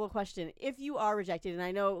vulnerable question. If you are rejected, and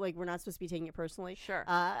I know like we're not supposed to be taking it personally. Sure.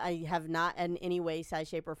 I have not in any way, size,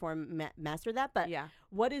 shape, or form mastered that. But Yeah.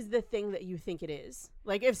 what is the thing that you think it is?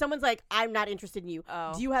 Like if someone's like, I'm not interested in you,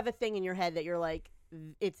 Oh. do you have a thing in your head that you're like,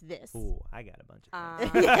 it's this? Ooh, I got a bunch of Um,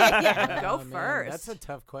 things. Yeah. Go Oh, man, first. That's a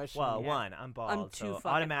tough question. Well, yeah. one, I'm bald, too so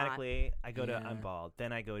fucking automatically I go to Yeah. I'm bald.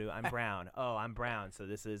 Then I go to I'm brown. Oh, I'm brown. So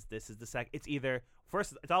this is the second. It's either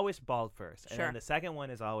first. It's always bald first, and Sure. then the second one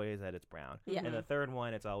is always that it's brown. Yeah. And the third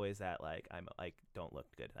one, it's always that like I'm like don't look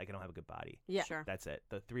good. Like I don't have a good body. Yeah. Sure. That's it.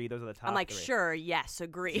 The three. Those are the top. I'm like, three. sure, yes,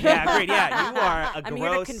 agree. Yeah, agreed. Yeah, you are a I'm gross.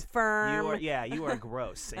 here to confirm. You are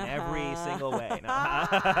gross in every Uh-huh. single way.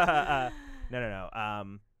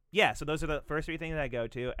 No. Yeah, so those are the first three things that I go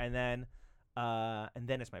to, and then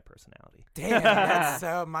it's my personality. Damn, that's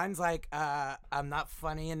so. Mine's like, I'm not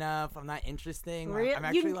funny enough. I'm not interesting. Real- I'm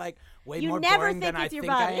you- actually like way you more never boring think than I it's your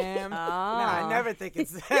think I body. am. Oh. No, I never think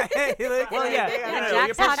it's. Well, yeah,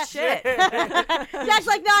 Jack's hot shit. Jack's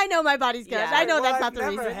like, no, I know my body's good. Yeah. I know that's I've not the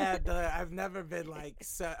never reason. I've never been like.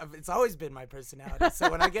 So, it's always been my personality. So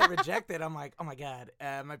when I get rejected, I'm like, oh my god,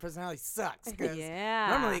 my personality sucks. 'Cause Yeah.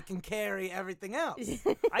 normally it can carry everything else.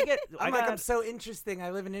 I'm so interesting. I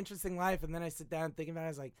live an interesting life, and then I sit down and think about it. I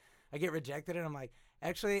was like, I get rejected, and I'm like,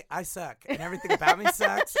 actually, I suck, and everything about me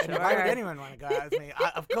sucks. And why would Sure. anyone want to go out with me?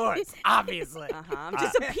 of course, obviously. I'm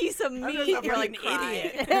just a piece of I'm meat. just a You're like fucking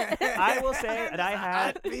crying. idiot. I will say that I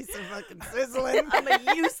had. a piece of fucking sizzling. I'm a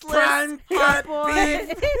useless prime cut boy.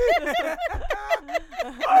 beef.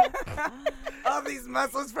 All these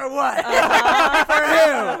muscles for what? For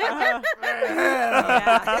who?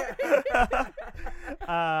 Yeah.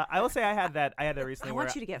 I will say I had that recently. I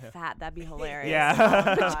want you to get fat. That'd be hilarious.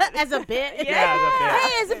 Yeah. As a bit. Yeah, as a bit.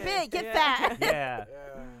 Hey, as a bit, get fat. Yeah.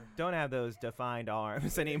 Don't have those defined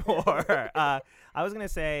arms anymore. I was gonna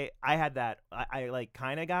say I had that. I like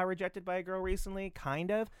kind of got rejected by a girl recently,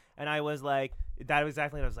 kind of, and I was like, that was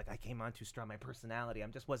exactly what I was like. I came on too strong. My personality, I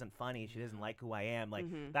just wasn't funny. She doesn't like who I am. Like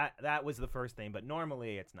that was the first thing. But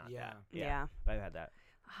normally it's not that. Yeah. But I've had that.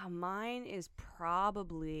 Mine is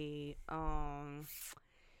probably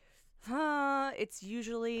it's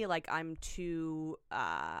usually like I'm too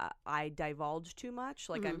I divulge too much,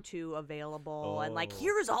 like I'm too available and like Oh.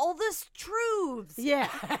 here's all this truths. Yeah.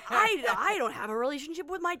 I don't have a relationship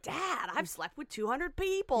with my dad. I've slept with 200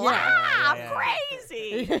 people. Yeah. Ah, Yeah.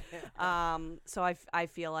 crazy. So I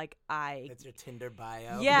feel like That's your Tinder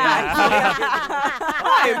bio. yeah.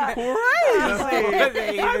 I'm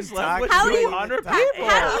crazy. I'm slept with How do you- 200 How people.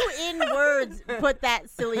 do you, in words, put that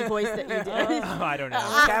silly voice that you did? I don't know.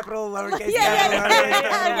 Capital, lowercase, Yeah,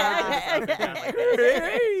 capital, yeah,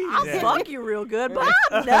 lowercase. I'll Yeah. fuck you real good, but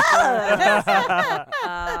I'm done.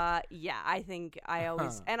 Yeah, I think I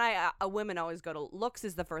always and women always go to looks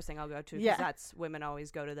is the first thing I'll go to because Yeah. that's women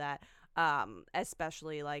always go to that.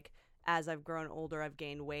 Especially like as I've grown older, I've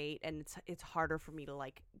gained weight, and it's harder for me to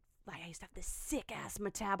like I used to have this sick ass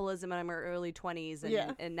metabolism in my early 20s, and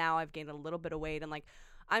Yeah. and now I've gained a little bit of weight, and like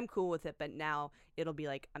I'm cool with it, but now it'll be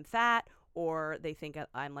like I'm fat, or they think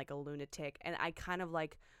I'm like a lunatic, and I kind of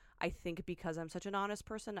like. I think because I'm such an honest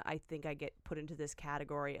person, I think I get put into this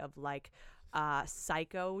category of like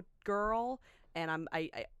psycho girl, and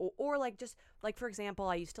or like just like for example,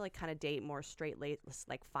 I used to like kind of date more straight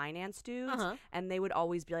like finance dudes, and they would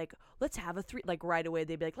always be like, let's have a like right away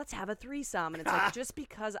they'd be like, let's have a threesome, and it's like just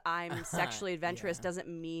because I'm sexually adventurous doesn't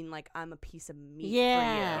mean like I'm a piece of meat for you.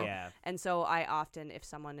 Yeah. And so I often, if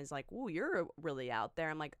someone is like, ooh, you're really out there,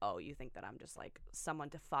 I'm like, oh, you think that I'm just like someone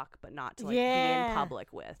to fuck but not to like be in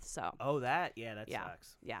public with. So Oh, that Yeah.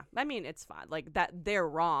 sucks. yeah, I mean, it's fine. Like that, they're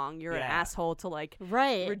wrong. You're an Yeah. asshole to like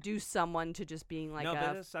Right. reduce someone to just being like no, but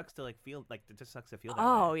it a. just sucks to like feel like it just sucks to feel that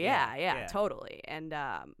Oh way. yeah, totally. And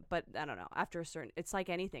but I don't know. After a certain, it's like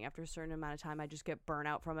anything. After a certain amount of time, I just get burnt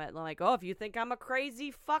out from it. And I'm like, oh, if you think I'm a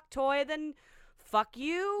crazy fuck toy, then fuck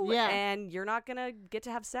you. Yeah. And you're not gonna get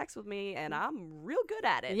to have sex with me, and I'm real good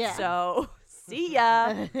at it. Yeah. So see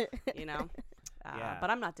ya. You know. Yeah. But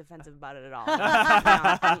I'm not defensive about it at all.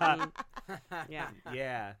 No, yeah.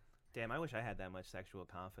 Yeah. Damn, I wish I had that much sexual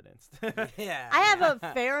confidence. Yeah. I have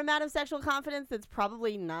a fair amount of sexual confidence that's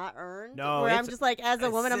probably not earned. No, where I'm it's- just like, as a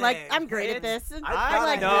It's woman, I'm like, sick. I'm great at It's- this. And I I'm thought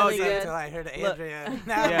like I no, really was good. until I heard Look. Andrea.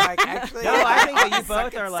 Now Yeah. I'm like, actually, No, I think that you suck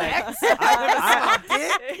both at are like. sex. I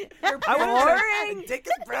My dick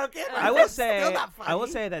is broken. will Still say, not I will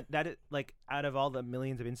funny. say that is, like, out of all the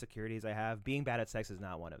millions of insecurities I have, being bad at sex is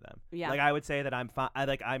not one of them. Yeah. Like, I would say that I'm fine.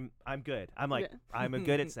 I'm good. I'm like, I'm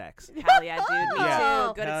good at sex. Hell yeah, dude. Me Yeah.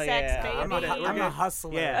 too. Good Hell at sex, yeah. baby. I'm good. a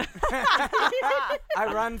hustler. Yeah.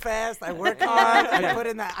 I run fast. I work hard. Yeah. I put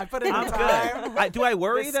in the I'm time. good. Do I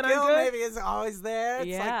worry The that skill I'm good? maybe isn't always there. It's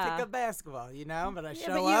Yeah. like pick up basketball, you know. But I Yeah,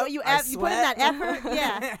 show but up. you I put in that sweat. effort.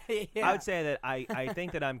 Yeah. Yeah. I would say that I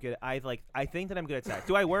think that I'm good. I think that I'm good at sex.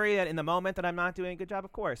 Do I worry that in the moment that I'm not doing a good job?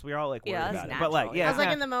 Of course, we're all like worried Yeah, that's about it. But like, natural. yeah, I was like,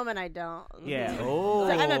 it's in the moment, I don't. yeah. It's Oh,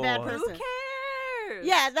 like, I'm a bad Who person. cares?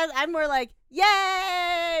 Yeah, I'm more like,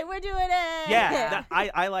 yay, we're doing it. Yeah,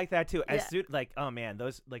 I like that too. As Yeah. soon like, oh man,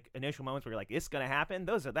 those like initial moments where you're like, it's gonna happen.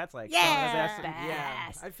 That's like, Yeah. Yeah,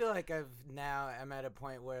 Best. I feel like I'm at a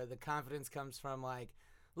point where the confidence comes from like,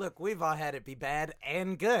 look, we've all had it be bad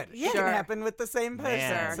and good. It Sure. can happen with the same person.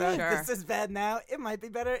 Man. So Sure. if this is bad now, it might be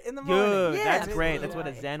better in the morning. Good. Yeah, That's great. That's what a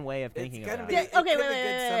absolutely. Zen way of It's thinking gonna about be- it. Yeah, okay, It could wait. be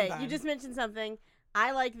good You sometimes. just mentioned something.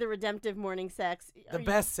 I like the redemptive morning sex. The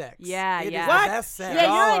best sex. Yeah, It is yeah. the What? best sex. Yeah,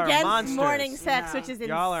 Y'all you're are against monsters. morning sex, No. which is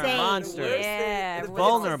Y'all are insane. monsters. The worst thing- Yeah, it's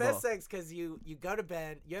vulnerable. the best sex because you go to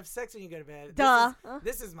bed. You have sex when you go to bed. Duh.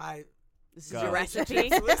 This is my. This is Go. your relationship.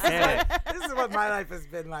 recipe. This is what my life has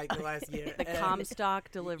been like the last year. The And Comstock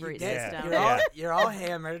delivery you get- system. You're all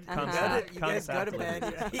hammered. Uh-huh. You go to- you guys go to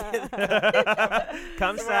Comstock bed.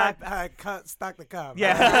 Come This is sack. where I stock the cum.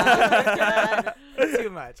 Yeah. Too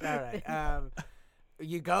much. All right.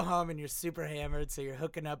 You go home and you're super hammered, so you're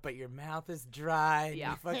hooking up, but your mouth is dry. And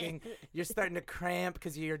Yeah. you're starting to cramp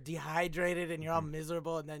because you're dehydrated and you're all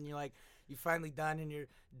miserable, and then you're finally done and you're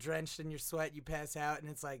drenched in your sweat. You pass out, and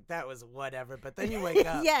it's like that was whatever. But then you wake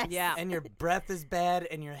up, Yes. Yeah. and your breath is bad,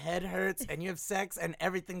 and your head hurts, and you have sex, and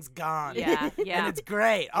everything's gone. Yeah, yeah. And it's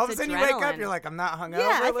great. All of a It's sudden you wake up, adrenaline. you're like, I'm not hungover.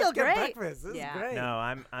 Yeah, I Let's feel get great. breakfast. This Yeah. is great. No,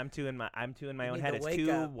 I'm too in my own need head. to It's wake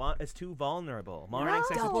too up. it's too vulnerable. Morning No.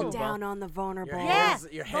 sex is Double too down on the vulnerable. Your Yeah.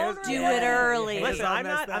 hair's Do it early. your hair's Listen, all I'm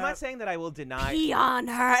messed not up. saying that I will deny. Pee on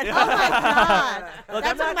her. Oh my god. Look,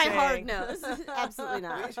 That's I'm one of not my hard saying- no's. Absolutely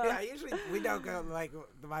not. Usually we don't go like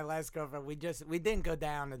my last girlfriend. We didn't go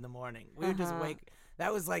down in the morning. We would just wake.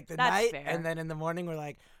 That was like the That's night, fair. and then in the morning we're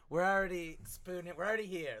like, we're already spooning. We're already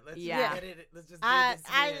here. Let's just Yeah. get it. Let's just do this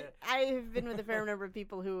here. I've been with a fair number of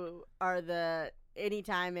people who are the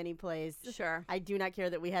anytime, any place. Sure. I do not care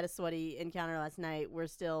that we had a sweaty encounter last night. We're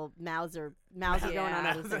still mouths are going on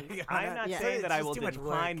Yeah. other things. I'm not Yeah. saying that I It's will just too much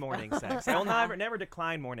decline work. morning sex. I will never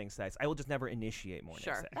decline morning sex. I will just never initiate morning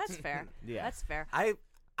Sure. sex. That's fair. Yeah. That's fair.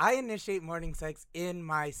 I initiate morning sex in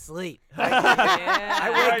my sleep. Yeah. I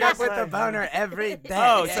wake Right, up with a right. boner every day.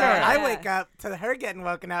 Oh, So sure. I wake up to her getting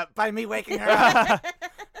woken up by me waking her up.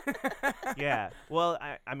 Yeah. Well,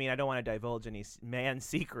 I mean, I don't want to divulge any man's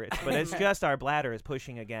secrets, but it's just our bladder is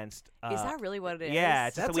pushing against. Is that really what it is? Yeah,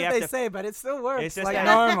 it's just That's that we what have they to. say, but it still works It's just like that-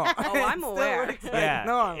 normal. Oh, I'm It still aware. works like Yeah,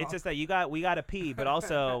 normal. it's just that we gotta pee, but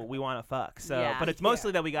also we want to fuck. So, Yeah. but it's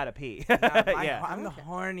mostly that we gotta pee. No, Yeah. I'm the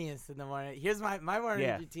horniest in the morning. Here's my morning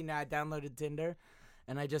Yeah. routine now. I downloaded Tinder,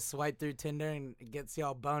 and I just swipe through Tinder, and it gets you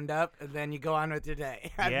all boned up, and then you go on with your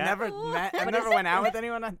day. I've Yeah. never went out with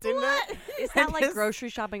anyone on Tinder. Is that I like just- grocery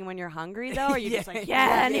shopping when you're hungry though? Or are you just like,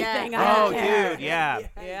 Yeah. anything? Yeah. I Oh, don't care. dude, yeah.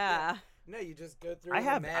 Yeah. No, you just go through I and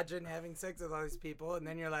have- imagine having sex with all these people, and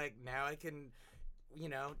then you're like, now I can,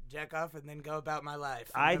 jack off and then go about my life.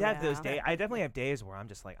 And I'd then- have those days. I definitely have days where I'm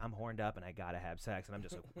just like I'm horned up and I gotta have sex, and I'm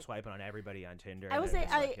just swiping on everybody on Tinder. I and would then say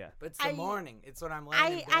just like, yeah. But it's the I- morning. It's when I'm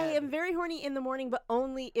laying in I bed. am very horny in the morning, but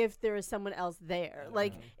only if there is someone else there.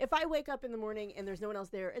 Like if I wake up in the morning and there's no one else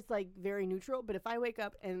there, it's like very neutral. But if I wake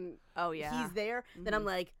up and Oh yeah. he's there, then I'm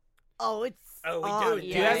like, oh, it's Oh, we on. do it.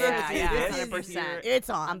 Yeah, Do you ever yeah, do yeah, this? 100%. It's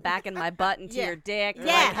on. I'm backing my butt into Yeah. your dick. Yeah,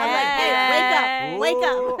 Like, I'm like, hey, wake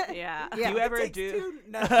up, Ooh. wake up. Yeah. Do you It ever takes do? two-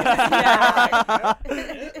 No.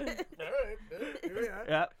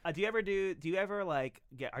 Yeah. Do you ever like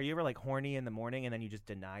get? Are you ever like horny in the morning and then you just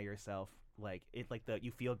deny yourself like it like you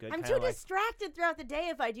feel good? I'm kinda too like, distracted throughout the day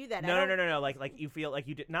if I do that. I No, don't- no. Like you feel like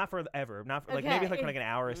you did not forever, not for, like maybe like Okay. for like an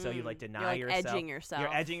hour or so. You like deny You're like yourself. edging yourself.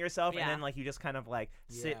 You're edging yourself, Yeah. and then like you just kind of like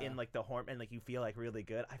sit Yeah. in like the horn and like you feel like really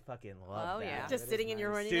good. I fucking love Oh, that. yeah. Just That sitting is in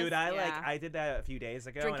your nice. horniness. Dude, Yeah. I did that a few days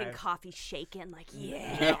ago. Drinking and coffee, shaking, like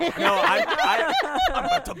No, I'm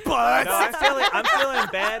about to bust. No, I'm still in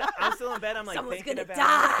bed. I'm still in bed. I'm like Someone's thinking gonna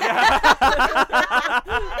about it.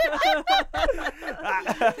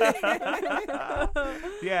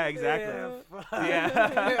 Yeah, exactly.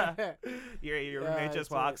 Yeah. Your roommate Yeah, just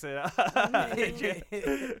so- walks in. all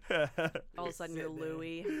of a sudden you're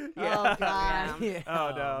Louie. Oh god. Yeah.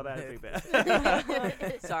 Oh no, that'd be bad.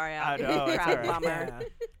 Sorry, I I'm know, it's proud alright.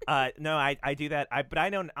 bummer. No, I do that. But I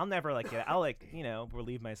don't. I'll never like get. I'll like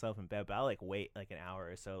relieve myself in bed, but I'll like wait like an hour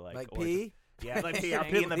or so, like or- pee? Yeah, like pee. I'll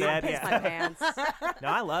Shit. pee in the bed. Piss my Yeah. pants. No,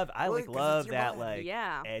 I Well, 'cause it's love your that body. like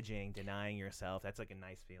Yeah. edging, denying yourself. That's like a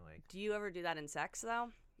nice feeling. Do you ever do that in sex though?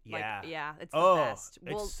 Yeah. Like, yeah, it's the Oh, best.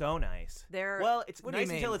 it's Well, so nice. there. Well, it's What do you nice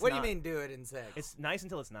mean? until it's What do not. you mean do it in sex? It's nice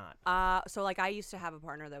until it's not. So like I used to have a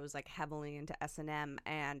partner that was like heavily into S&M,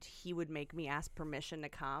 and he would make me ask permission to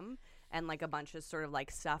come and like a bunch of sort of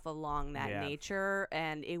like stuff along that Yeah. nature,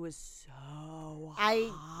 and it was so I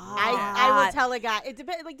hot. will tell a guy. It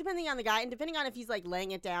depending on the guy and depending on if he's like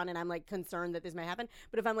laying it down and I'm like concerned that this might happen.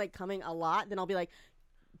 But if I'm like coming a lot, then I'll be like,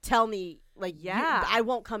 tell me, like, Yeah. I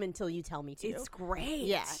won't come until you tell me to. It's great.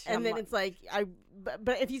 Yeah, and I'm then like- it's like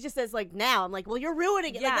but if he just says like now, I'm like, well, you're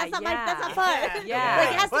ruining it. Yeah, like that's not yeah. that's not fun. Yeah. Like,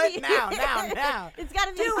 it has to What? be Now. It's got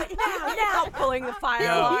to be Do it now, pulling the fire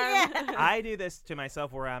No. alarm. Yeah. I do this to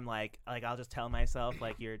myself where I'm like I'll just tell myself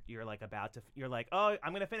like you're like about to you're like, oh,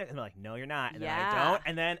 I'm gonna finish, and I'm like, no, you're not, and then Yeah. I don't,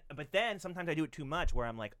 and then but then sometimes I do it too much where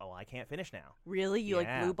I'm like, oh, I can't finish now. Really, you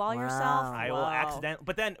Yeah. like blue ball Wow. yourself? I will Whoa. accident,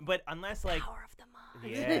 but unless like Power of the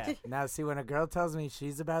mind. yeah. Now, see, when a girl tells me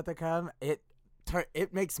she's about to come,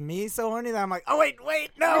 it makes me so horny that I'm like, oh wait,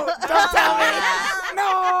 no, don't tell me,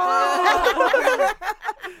 no.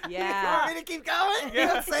 You Yeah. want me to keep going? You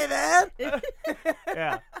don't say that.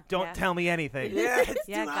 Yeah. Don't Yeah. tell me anything. Yeah, it's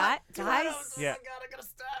Yeah, too hot. guys- Too hot. guys- Oh, Yeah. God, I gotta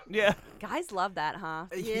stop. Yeah. Guys love that, huh?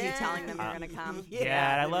 Yeah. You telling them you're gonna come.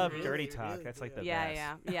 Yeah, and I they love really, dirty talk. really That's like do. the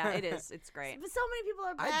Yeah, best. yeah, it is. It's great. But so many people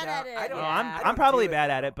are I bad don't- at it. I don't- Oh, Yeah. I I'm don't probably do it.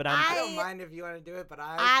 bad at it, but I'm I don't I- mind if you want to do it, but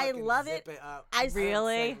I fucking love zip it. up. I don't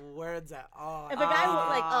Really? say words at all. If a guy was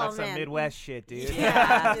like, oh That's man, some Midwest shit, dude.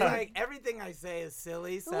 Yeah. It's like everything I say is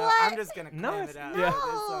silly, so What? I'm just gonna No, clam it's- it out. yeah.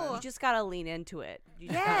 No. You just gotta lean into it. You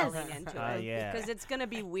just Yes. gotta lean into it. Yeah. Because it's gonna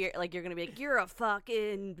be weird. Like you're gonna be like, you're a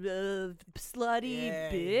fucking slutty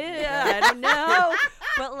Yeah. bitch. I don't know,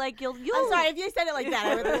 but like you'll. I'm sorry if you said it like that.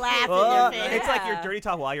 I would laugh Oh, in your face. it's like your Yeah. dirty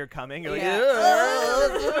talk while you're coming. You're like, Yeah.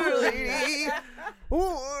 "Oh, lady."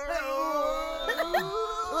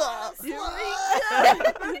 You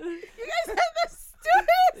guys have the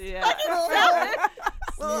stupid Yeah.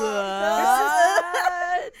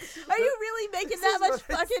 Are you really making that much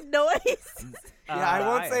fucking noise? Yeah, I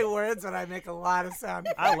won't say words, but I make a lot of sound.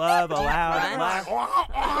 I love a loud.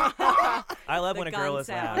 Crunch. I love The when a girl gun is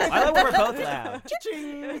sound. loud. I love when we're both loud.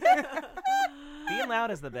 Ching. Being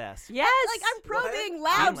loud is the best. Yes. Like I'm pro What? being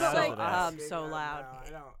loud, Being but loud is like the best. I'm so loud. No, I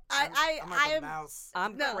don't. I I'm like a am- mouse.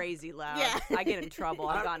 I'm No. crazy loud. Yeah. I get in trouble.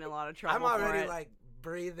 I've gotten in a lot of trouble I'm already for it. like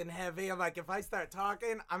breathing heavy. I'm like, if I start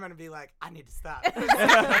talking, I'm gonna be like, I need to stop.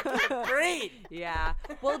 Breathe. Yeah.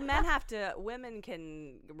 Well, women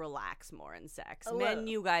can relax more in sex. A Men, little.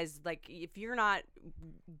 you guys, like, if you're not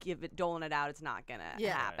doling it out, it's not gonna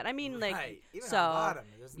Yeah. happen. I mean, like, Right. Even so. on bottom,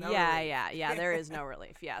 there's no relief. Yeah. There is no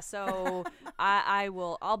relief. Yeah. So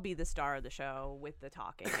I'll be the star of the show with the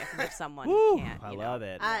talking if someone can't. I you love know.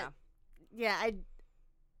 it. Yeah, I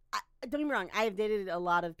don't get me wrong. I have dated a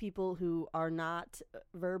lot of people who are not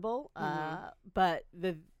verbal, but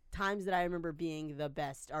the times that I remember being the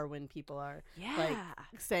best are when people are like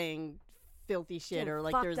saying filthy shit Doing or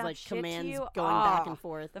like fucked there's up like shit to commands you. going back Oh, and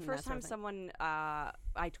forth. The and first that time sort of thing. someone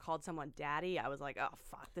I called someone daddy, I was like, oh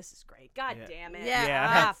fuck, this is great. God Yeah. damn it. Yeah.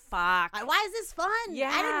 Yeah. Fuck. Why is this fun? I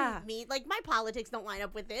Yeah. didn't mean like my politics don't line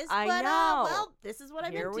up with this. I but, know. Well, this is what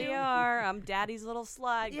I'm Here into. we are. I'm daddy's little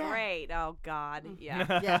slut. Yeah. Great. Oh God. Yeah.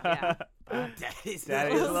 Yeah. Daddy's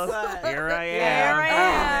Daddy's little little son. Here I am. Here I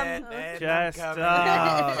am. And Just, I'm oh,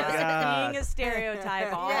 coming. Just God. being a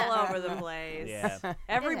stereotype all Yeah. over the place. Yeah.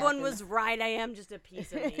 Everyone It was right. I am just a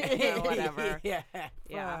piece of me. You know, whatever. Yeah.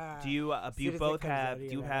 Yeah. Do you As you soon as it both comes out have of do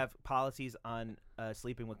your you mouth. have policies on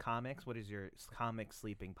sleeping with comics? What is your comic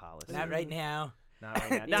sleeping policy? Not right now. Not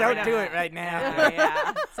right now. Don't Not do right it right now.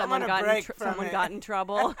 Yeah. Someone on a got break from someone it. got in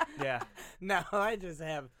trouble. now. Yeah. No, I just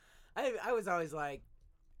have. I was always like,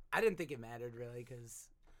 I didn't think it mattered really because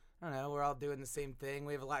I don't know. We're all doing the same thing.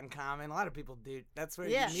 We have a lot in common. A lot of people do. That's where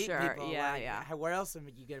Yeah. you meet Sure, people. yeah, like, yeah. Where else are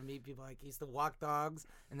you gonna meet people? Like, I used to walk dogs,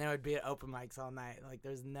 and then I would be at open mics all night. Like,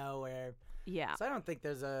 there's nowhere. Yeah. So I don't think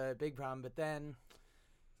there's a big problem. But then,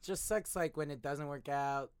 it just sucks. Like when it doesn't work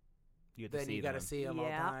out, You have to then see you got to them. see them all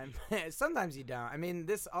the Yeah. time. Sometimes you don't. I mean,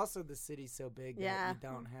 the city's so big Yeah. that you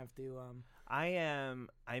don't have to.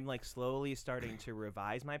 I'm like slowly starting to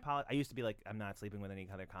revise my policy. I used to be like, I'm not sleeping with any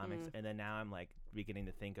other comics, and then now I'm like beginning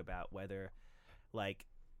to think about whether, like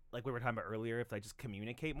we were talking about earlier, if I just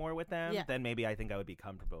communicate more with them, Yeah. then maybe I think I would be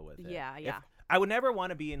comfortable with it. Yeah, If- yeah. I would never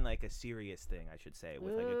want to be in like a serious thing, I should say,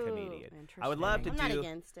 with like a comedian. I would love to I'm do. not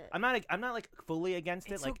against it. I'm not like fully against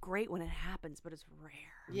It's it. so Like great when it happens, but it's rare.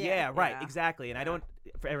 yeah, right, Yeah. exactly. And I Yeah. don't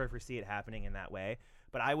ever foresee it happening in that way.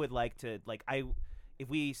 But I would like to if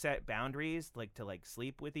we set boundaries like to like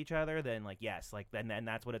sleep with each other, then like yes, like then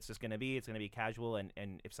that's what it's just gonna be. It's gonna be casual, and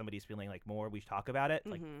if somebody's feeling like more, we should talk about it.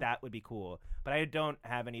 Like that would be cool. But I don't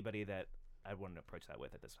have anybody that I wouldn't approach that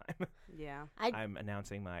with at this time. Yeah. I'm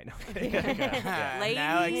announcing my no. I'm kidding. Yeah.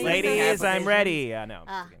 Now Ladies. Ladies, I'm applications. ready. Yeah, no. I'm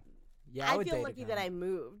Ah. just kidding. Yeah, I would feel date a lucky that comic. I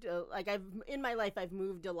moved. Like in my life, I've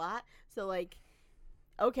moved a lot. So like,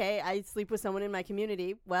 okay, I sleep with someone in my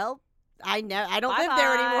community. Well, I don't live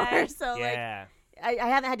there Bye-bye. anymore. So like, Yeah. I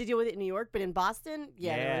haven't had to deal with it in New York, but in Boston,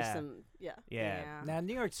 there Yeah. was some. Yeah. Yeah. Nah,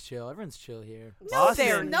 New York's chill. Everyone's chill here. No,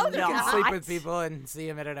 they're they're You can not. sleep with people and see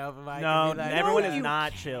them at an open mic. No, and be like, everyone "Oh, is you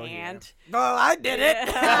not chill here. And Well, I did it.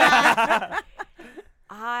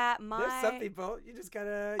 There's some people you just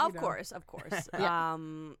gotta. Of course.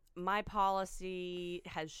 My policy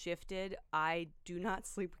has shifted. I do not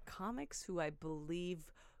sleep with comics who I believe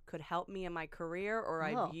could help me in my career, or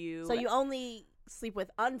I Oh. view. So you only sleep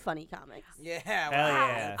with unfunny comics. Yeah. Hell wow.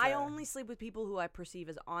 yeah. I only sleep with people who I perceive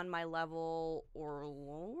as on my level or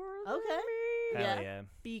lower than Okay. me. Hell Yeah. yeah.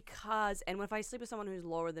 Because, and if I sleep with someone who's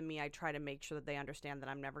lower than me, I try to make sure that they understand that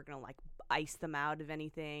I'm never gonna like ice them out of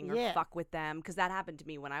anything or Yeah. fuck with them. Because that happened to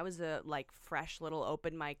me when I was a like fresh little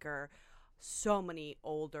open micer. So many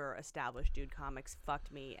older established dude comics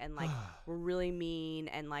fucked me and like were really mean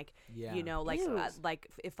and like Yeah. you know like Ew.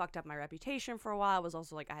 it fucked up my reputation for a while. It was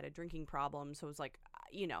also like I had a drinking problem, so it was like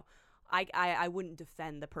you know I wouldn't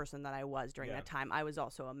defend the person that I was during Yeah. that time. I was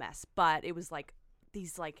also a mess, but it was like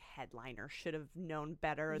these like headliners should have known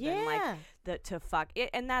better than like to fuck it.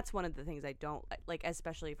 And that's one of the things I don't like,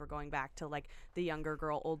 especially if we're going back to like the younger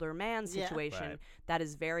girl older man Yeah. situation. Right. That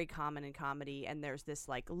is very common in comedy, and there's this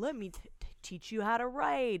like let me teach you how to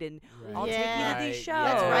write and I'll take you to these shows.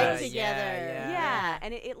 Let's Yeah, write yeah, together. Yeah,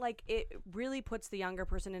 and it really puts the younger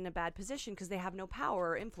person in a bad position because they have no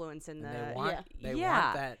power or influence in And the. they want, yeah. they Yeah.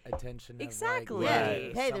 want that attention. Of Exactly. Like, Yeah. there's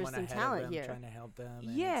Hey, there's someone some ahead of talent them here. trying to help them.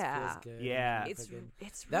 And Yeah. it feels good. Yeah. It's Fucking-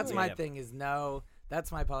 it's That's really my Yeah. thing. Is no. That's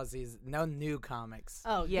my policy. Is no new comics.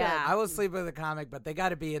 Oh Yeah. I will sleep with a comic, but they got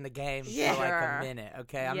to be in the game Yeah. for like Sure. a minute.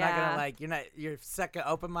 Okay, I'm not Yeah. gonna like your second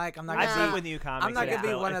open mic. I'm not I gonna. sleep Nah. with you comics. I'm not and gonna it be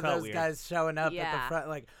felt- one it of felt those weird. guys showing up at Yeah. the front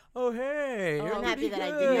like, oh hey, Oh, you're I'm happy pretty that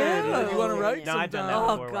I good. did that. You want to Yeah. write No, I've done that sometime?"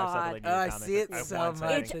 Oh, before. Where I slept God. with, like, new I comics. see it I've so once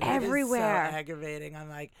much. had It's and it. it is everywhere. so aggravating. I'm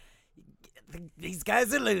like, these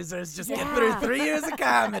guys are losers. Just get through 3 years of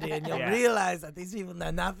comedy, and you'll realize that these people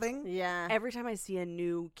know nothing. Yeah. Every time I see a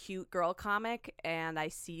new cute girl comic and I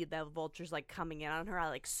see the vultures like coming in on her, I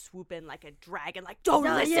like swoop in like a dragon, like, don't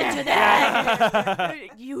listen to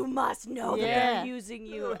that. You must know that they're using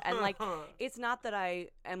you. And like, it's not that I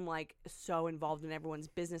am like so involved in everyone's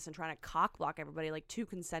business and trying to cock block everybody. Like, two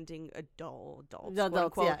consenting adults, quote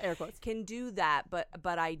unquote, air quotes, can do that. But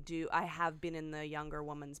I have been in the younger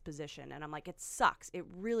woman's position, and I'm like, it sucks. It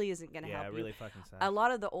really isn't going to help you. Yeah, it really fucking sucks. A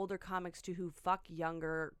lot of the older comics too who fuck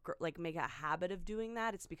younger, like make a habit of doing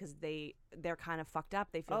that. It's because they're kind of fucked up.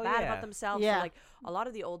 They feel bad about themselves. Yeah. So like a lot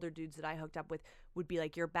of the older dudes that I hooked up with would be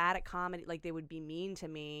like, you're bad at comedy. Like they would be mean to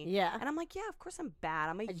me. Yeah. And I'm like, yeah, of course I'm bad.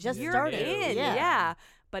 I'm like, just year started. in. Yeah.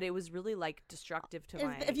 But it was really like destructive to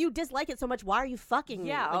my. If you dislike it so much, why are you fucking me?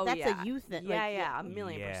 Yeah. Like, that's a you thing. Yeah, Like, yeah,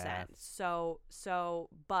 1,000,000%. So,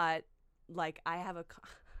 but like I have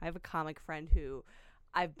a comic friend who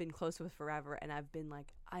I've been close with forever, and I've been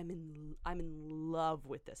like, I'm in love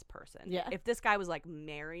with this person. Yeah. If this guy was like,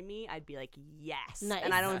 marry me, I'd be like, yes. Nice.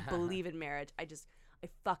 And I don't believe in marriage. I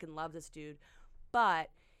fucking love this dude. But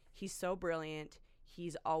he's so brilliant.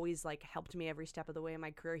 He's always like helped me every step of the way in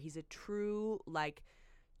my career. He's a true, like,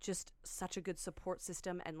 just such a good support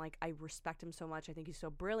system, and like I respect him so much. I think he's so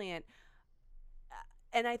brilliant.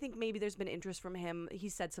 And I think maybe there's been interest from him. He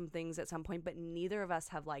said some things at some point, but neither of us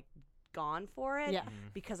have like gone for it. Yeah.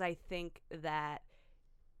 Because I think that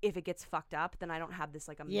if it gets fucked up, then I don't have this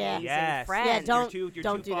like amazing Yes. friend. Yeah, don't you're do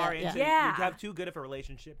too far that, into yeah. You have too good of a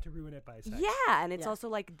relationship to ruin it by sex. Yeah, and it's Yeah. also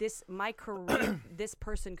like my career, this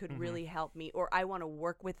person could really help me, or I want to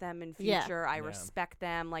work with them in future. I respect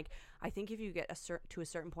them. Like, I think if you get to a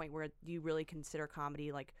certain point where you really consider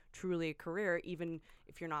comedy like truly a career, even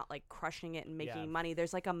if you're not like crushing it and making money,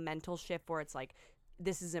 there's like a mental shift where it's like,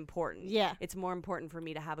 this is important. Yeah. It's more important for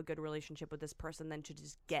me to have a good relationship with this person than to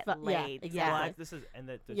just get Yeah, laid. exactly. Well, this is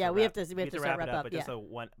we have to start wrap up. But just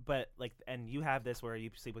but like, and you have this where you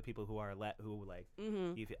sleep with people who are who like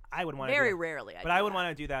you feel, I would want to Very rarely. but I would want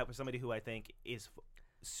to do that with somebody who I think is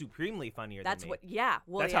supremely funnier That's than me. what. Yeah.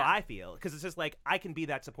 Well, That's how I feel, because it's just like I can be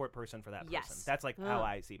that support person for that person. Yes. That's like how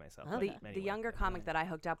I see myself. Okay. Like, The anyway. younger comic that I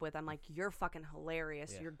hooked up with, I'm like, you're fucking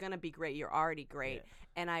hilarious. Yeah. You're gonna be great. You're already great.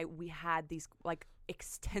 And we had these like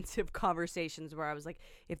extensive conversations where I was like,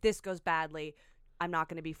 if this goes badly, I'm not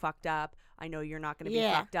gonna be fucked up. I know you're not gonna be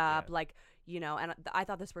fucked up. Yeah. Like, you know, and I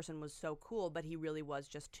thought this person was so cool, but he really was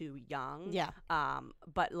just too young. Yeah.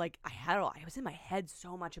 But like I was in my head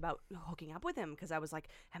so much about hooking up with him because I was like,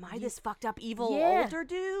 am I this fucked up evil older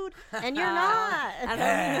dude? And you're not. But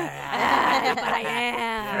I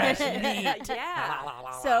am. Fresh meat.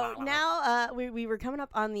 Yeah. So now we were coming up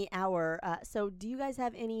on the hour. So do you guys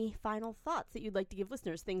have any final thoughts that you'd like to give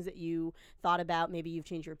listeners? Things that you thought about? Maybe you've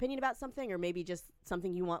changed your opinion about something, or maybe just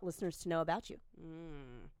something you want listeners to know about you.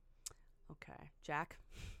 Okay, Jack.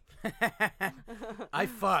 I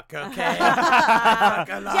fuck, okay? I fuck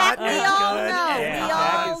a lot. Jack, we It's all good. know. Yeah. We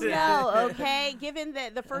all Jack know, okay? Given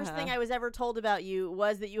that the first thing I was ever told about you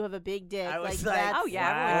was that you have a big dick. I was like, like, that's, Oh yeah,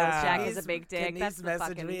 everyone knows Jack Kenise- is a big dick. Kenise That's the messaged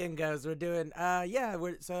fucking. me and goes, we're doing,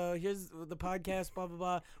 so here's the podcast, blah, blah,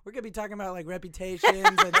 blah. We're going to be talking about, like, reputations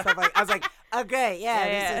and stuff like I was like, oh, great,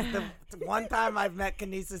 this is the one time I've met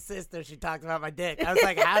Kenise's sister. She talked about my dick. I was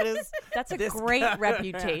like, how does That's a this great go?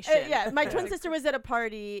 reputation. yeah, my twin sister was at a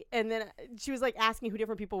party, and then she was like asking who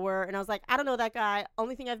different people were, and I was like, I don't know that guy.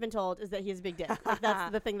 Only thing I've been told is that he has a big dick. Like,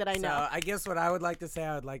 that's the thing that I know. So I guess what I would like to say,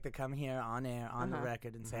 I would like to come here on air, on the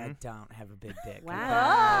record, and say I don't have a big dick. Wow.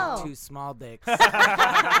 I have two small dicks.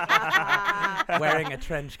 Wearing a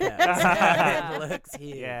trench coat. It looks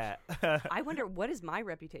huge. Yeah. I wonder, what is my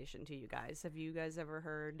reputation to you guys? Have you guys ever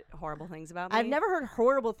heard horrible things about me? I've never heard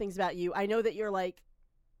horrible things about you. I know that you're like.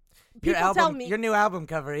 Your People tell album, me. your new album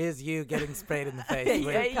cover is you getting sprayed in the face.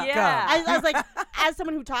 with cum. yeah. I was like, as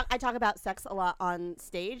someone who I talk about sex a lot on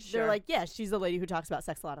stage. Sure. They're like, yeah, she's the lady who talks about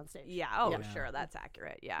sex a lot on stage. Yeah. Oh, Yeah. sure. That's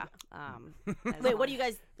accurate. Yeah. Wait, what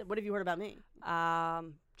have you heard about me?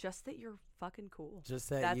 Just that you're fucking cool. Just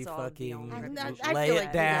that That's you all the fucking only I lay feel it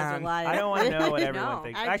like you guys are down. lying. I don't want to know what everyone No.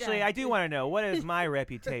 thinks. I Actually, don't. I do want to know, what is my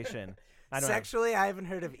reputation? I don't know. Sexually, I haven't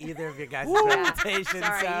heard of either of your guys' Yeah. reputations.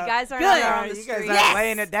 Sorry, so you guys aren't Good. out on the you guys street. aren't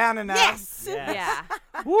laying it down enough. Yes. Yeah. Yeah.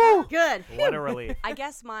 Woo! Good. What a relief. I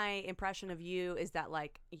guess my impression of you is that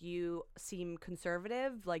like you seem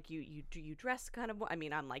conservative, like you dress kind of. I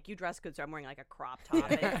mean, I'm like, you dress good, so I'm wearing like a crop top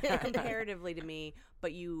comparatively to me.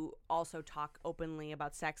 But you also talk openly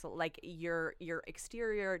about sex. Like your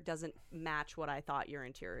exterior doesn't match what I thought your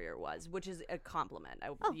interior was, which is a compliment.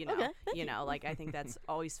 okay. Thank You you. know, like I think that's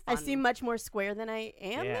always fun. I seem much much more square than I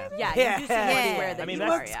am. Yeah. maybe? Yeah, Yeah. you do seem more Yeah. square than I mean, you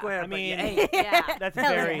that's are. Yeah. square, I but you mean, ain't. Yeah. that's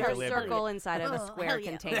Hell very yeah. Her deliberate. circle inside of a Oh, square hell yeah.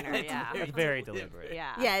 container. Yeah. That's very deliberate.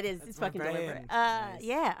 Yeah. Yeah, it is. That's It's my fucking brand. deliberate. Nice.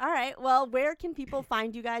 Yeah. All right. Well, where can people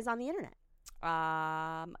find you guys on the internet?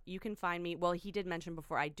 You can find me. Well, he did mention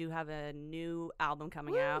before I do have a new album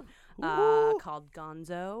coming out Woo. called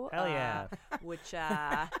Gonzo. Hell yeah. Which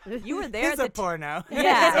you were there. It's at a the porno.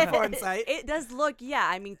 Yeah. It's a porn site. It does look, yeah.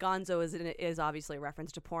 I mean, Gonzo is obviously a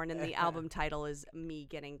reference to porn, and the album title is me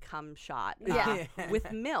getting cum shot. Yeah.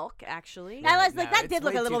 With milk, actually. I was like, No, that it's did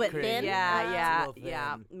look way a little too bit crazy. thin. Yeah, It's a yeah.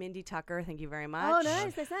 little thin. Mindy Tucker, thank you very much. Oh,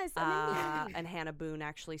 nice. That's nice. And Hannah Boone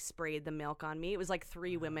actually sprayed the milk on me. It was like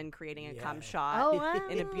 3 women creating a cum Yeah. shot Oh, wow.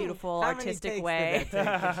 in a beautiful How many artistic takes way. Did,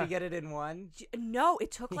 that take? Did she get it in one? No,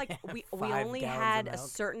 it took like Yeah, we 5 only gallons had of a milk.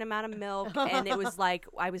 certain amount of milk, and it was like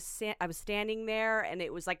I was standing there, and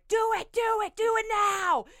it was like, do it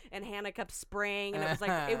now, and Hannah kept spraying, and it was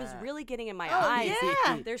like it was really getting in my eyes.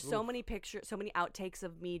 yeah. There's so many pictures, so many outtakes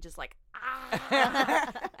of me just like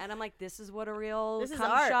and I'm like, this is what a real This is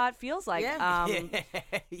cum art. shot feels like. Yeah.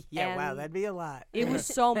 Yeah, wow, and that'd be a lot. It was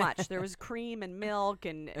so much. There was cream and milk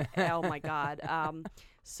and oh my god.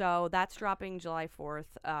 So that's dropping July 4th.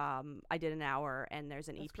 I did an hour, and there's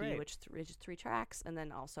an EP great. which is 3 tracks, and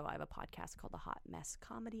then also I have a podcast called the Hot Mess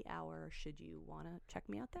Comedy Hour. Should you want to check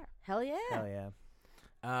me out there? Hell yeah. Hell yeah.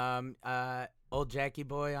 Old Jackie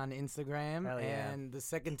Boy on Instagram, Hell yeah. and the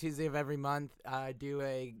second Tuesday of every month, I do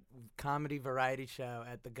a comedy variety show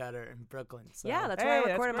at the Gutter in Brooklyn. So Yeah, that's Hey, where I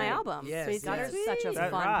that's recorded my great. album. Yes, Sweet Gutter's yes. such a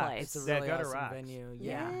That fun rocks. place. it's a Yeah, really Gutter awesome rocks. venue.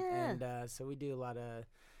 Yeah. And so we do a lot of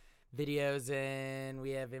videos, and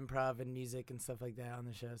we have improv and music and stuff like that on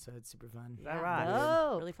the show. So it's super fun. That rocks.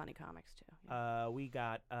 Oh. Really funny comics too. We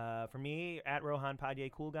got for me at Rohan Padye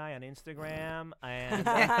Cool Guy on Instagram and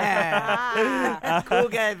Cool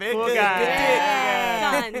guy, very Cool good. guy. Good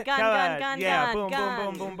Yeah. dick. Gun, yeah, gun,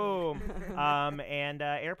 boom, boom, boom, boom. And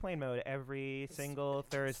airplane mode every single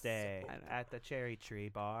Thursday I know. at the Cherry Tree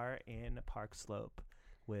Bar in Park Slope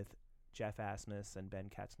with Jeff Asmus and Ben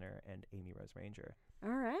Katzner and Amy Rose Ranger. All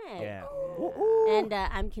right. Yeah. And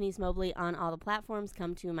I'm Kenise Mobley on all the platforms.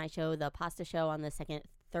 Come to my show, The Pasta Show, on the second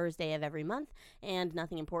Thursday of every month, and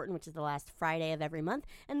Nothing Important, which is the last Friday of every month.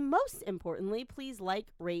 And most importantly, please like,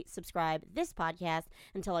 rate, subscribe this podcast,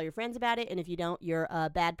 and tell all your friends about it. And if you don't, you're a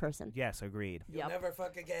bad person. Yes, agreed. You'll never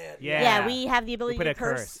fuck again. Yeah. We have the ability put to a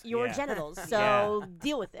curse curse. your Yeah. genitals, so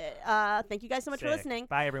deal with it. Thank you guys so much for Sick. listening.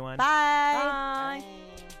 Bye, everyone. Bye.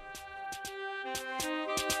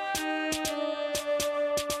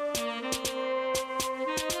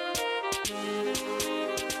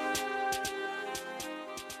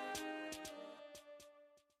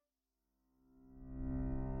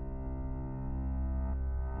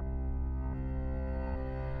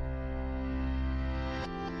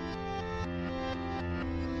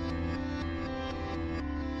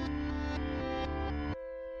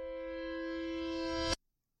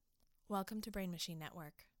 Welcome to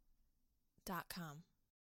BrainMachineNetwork.com.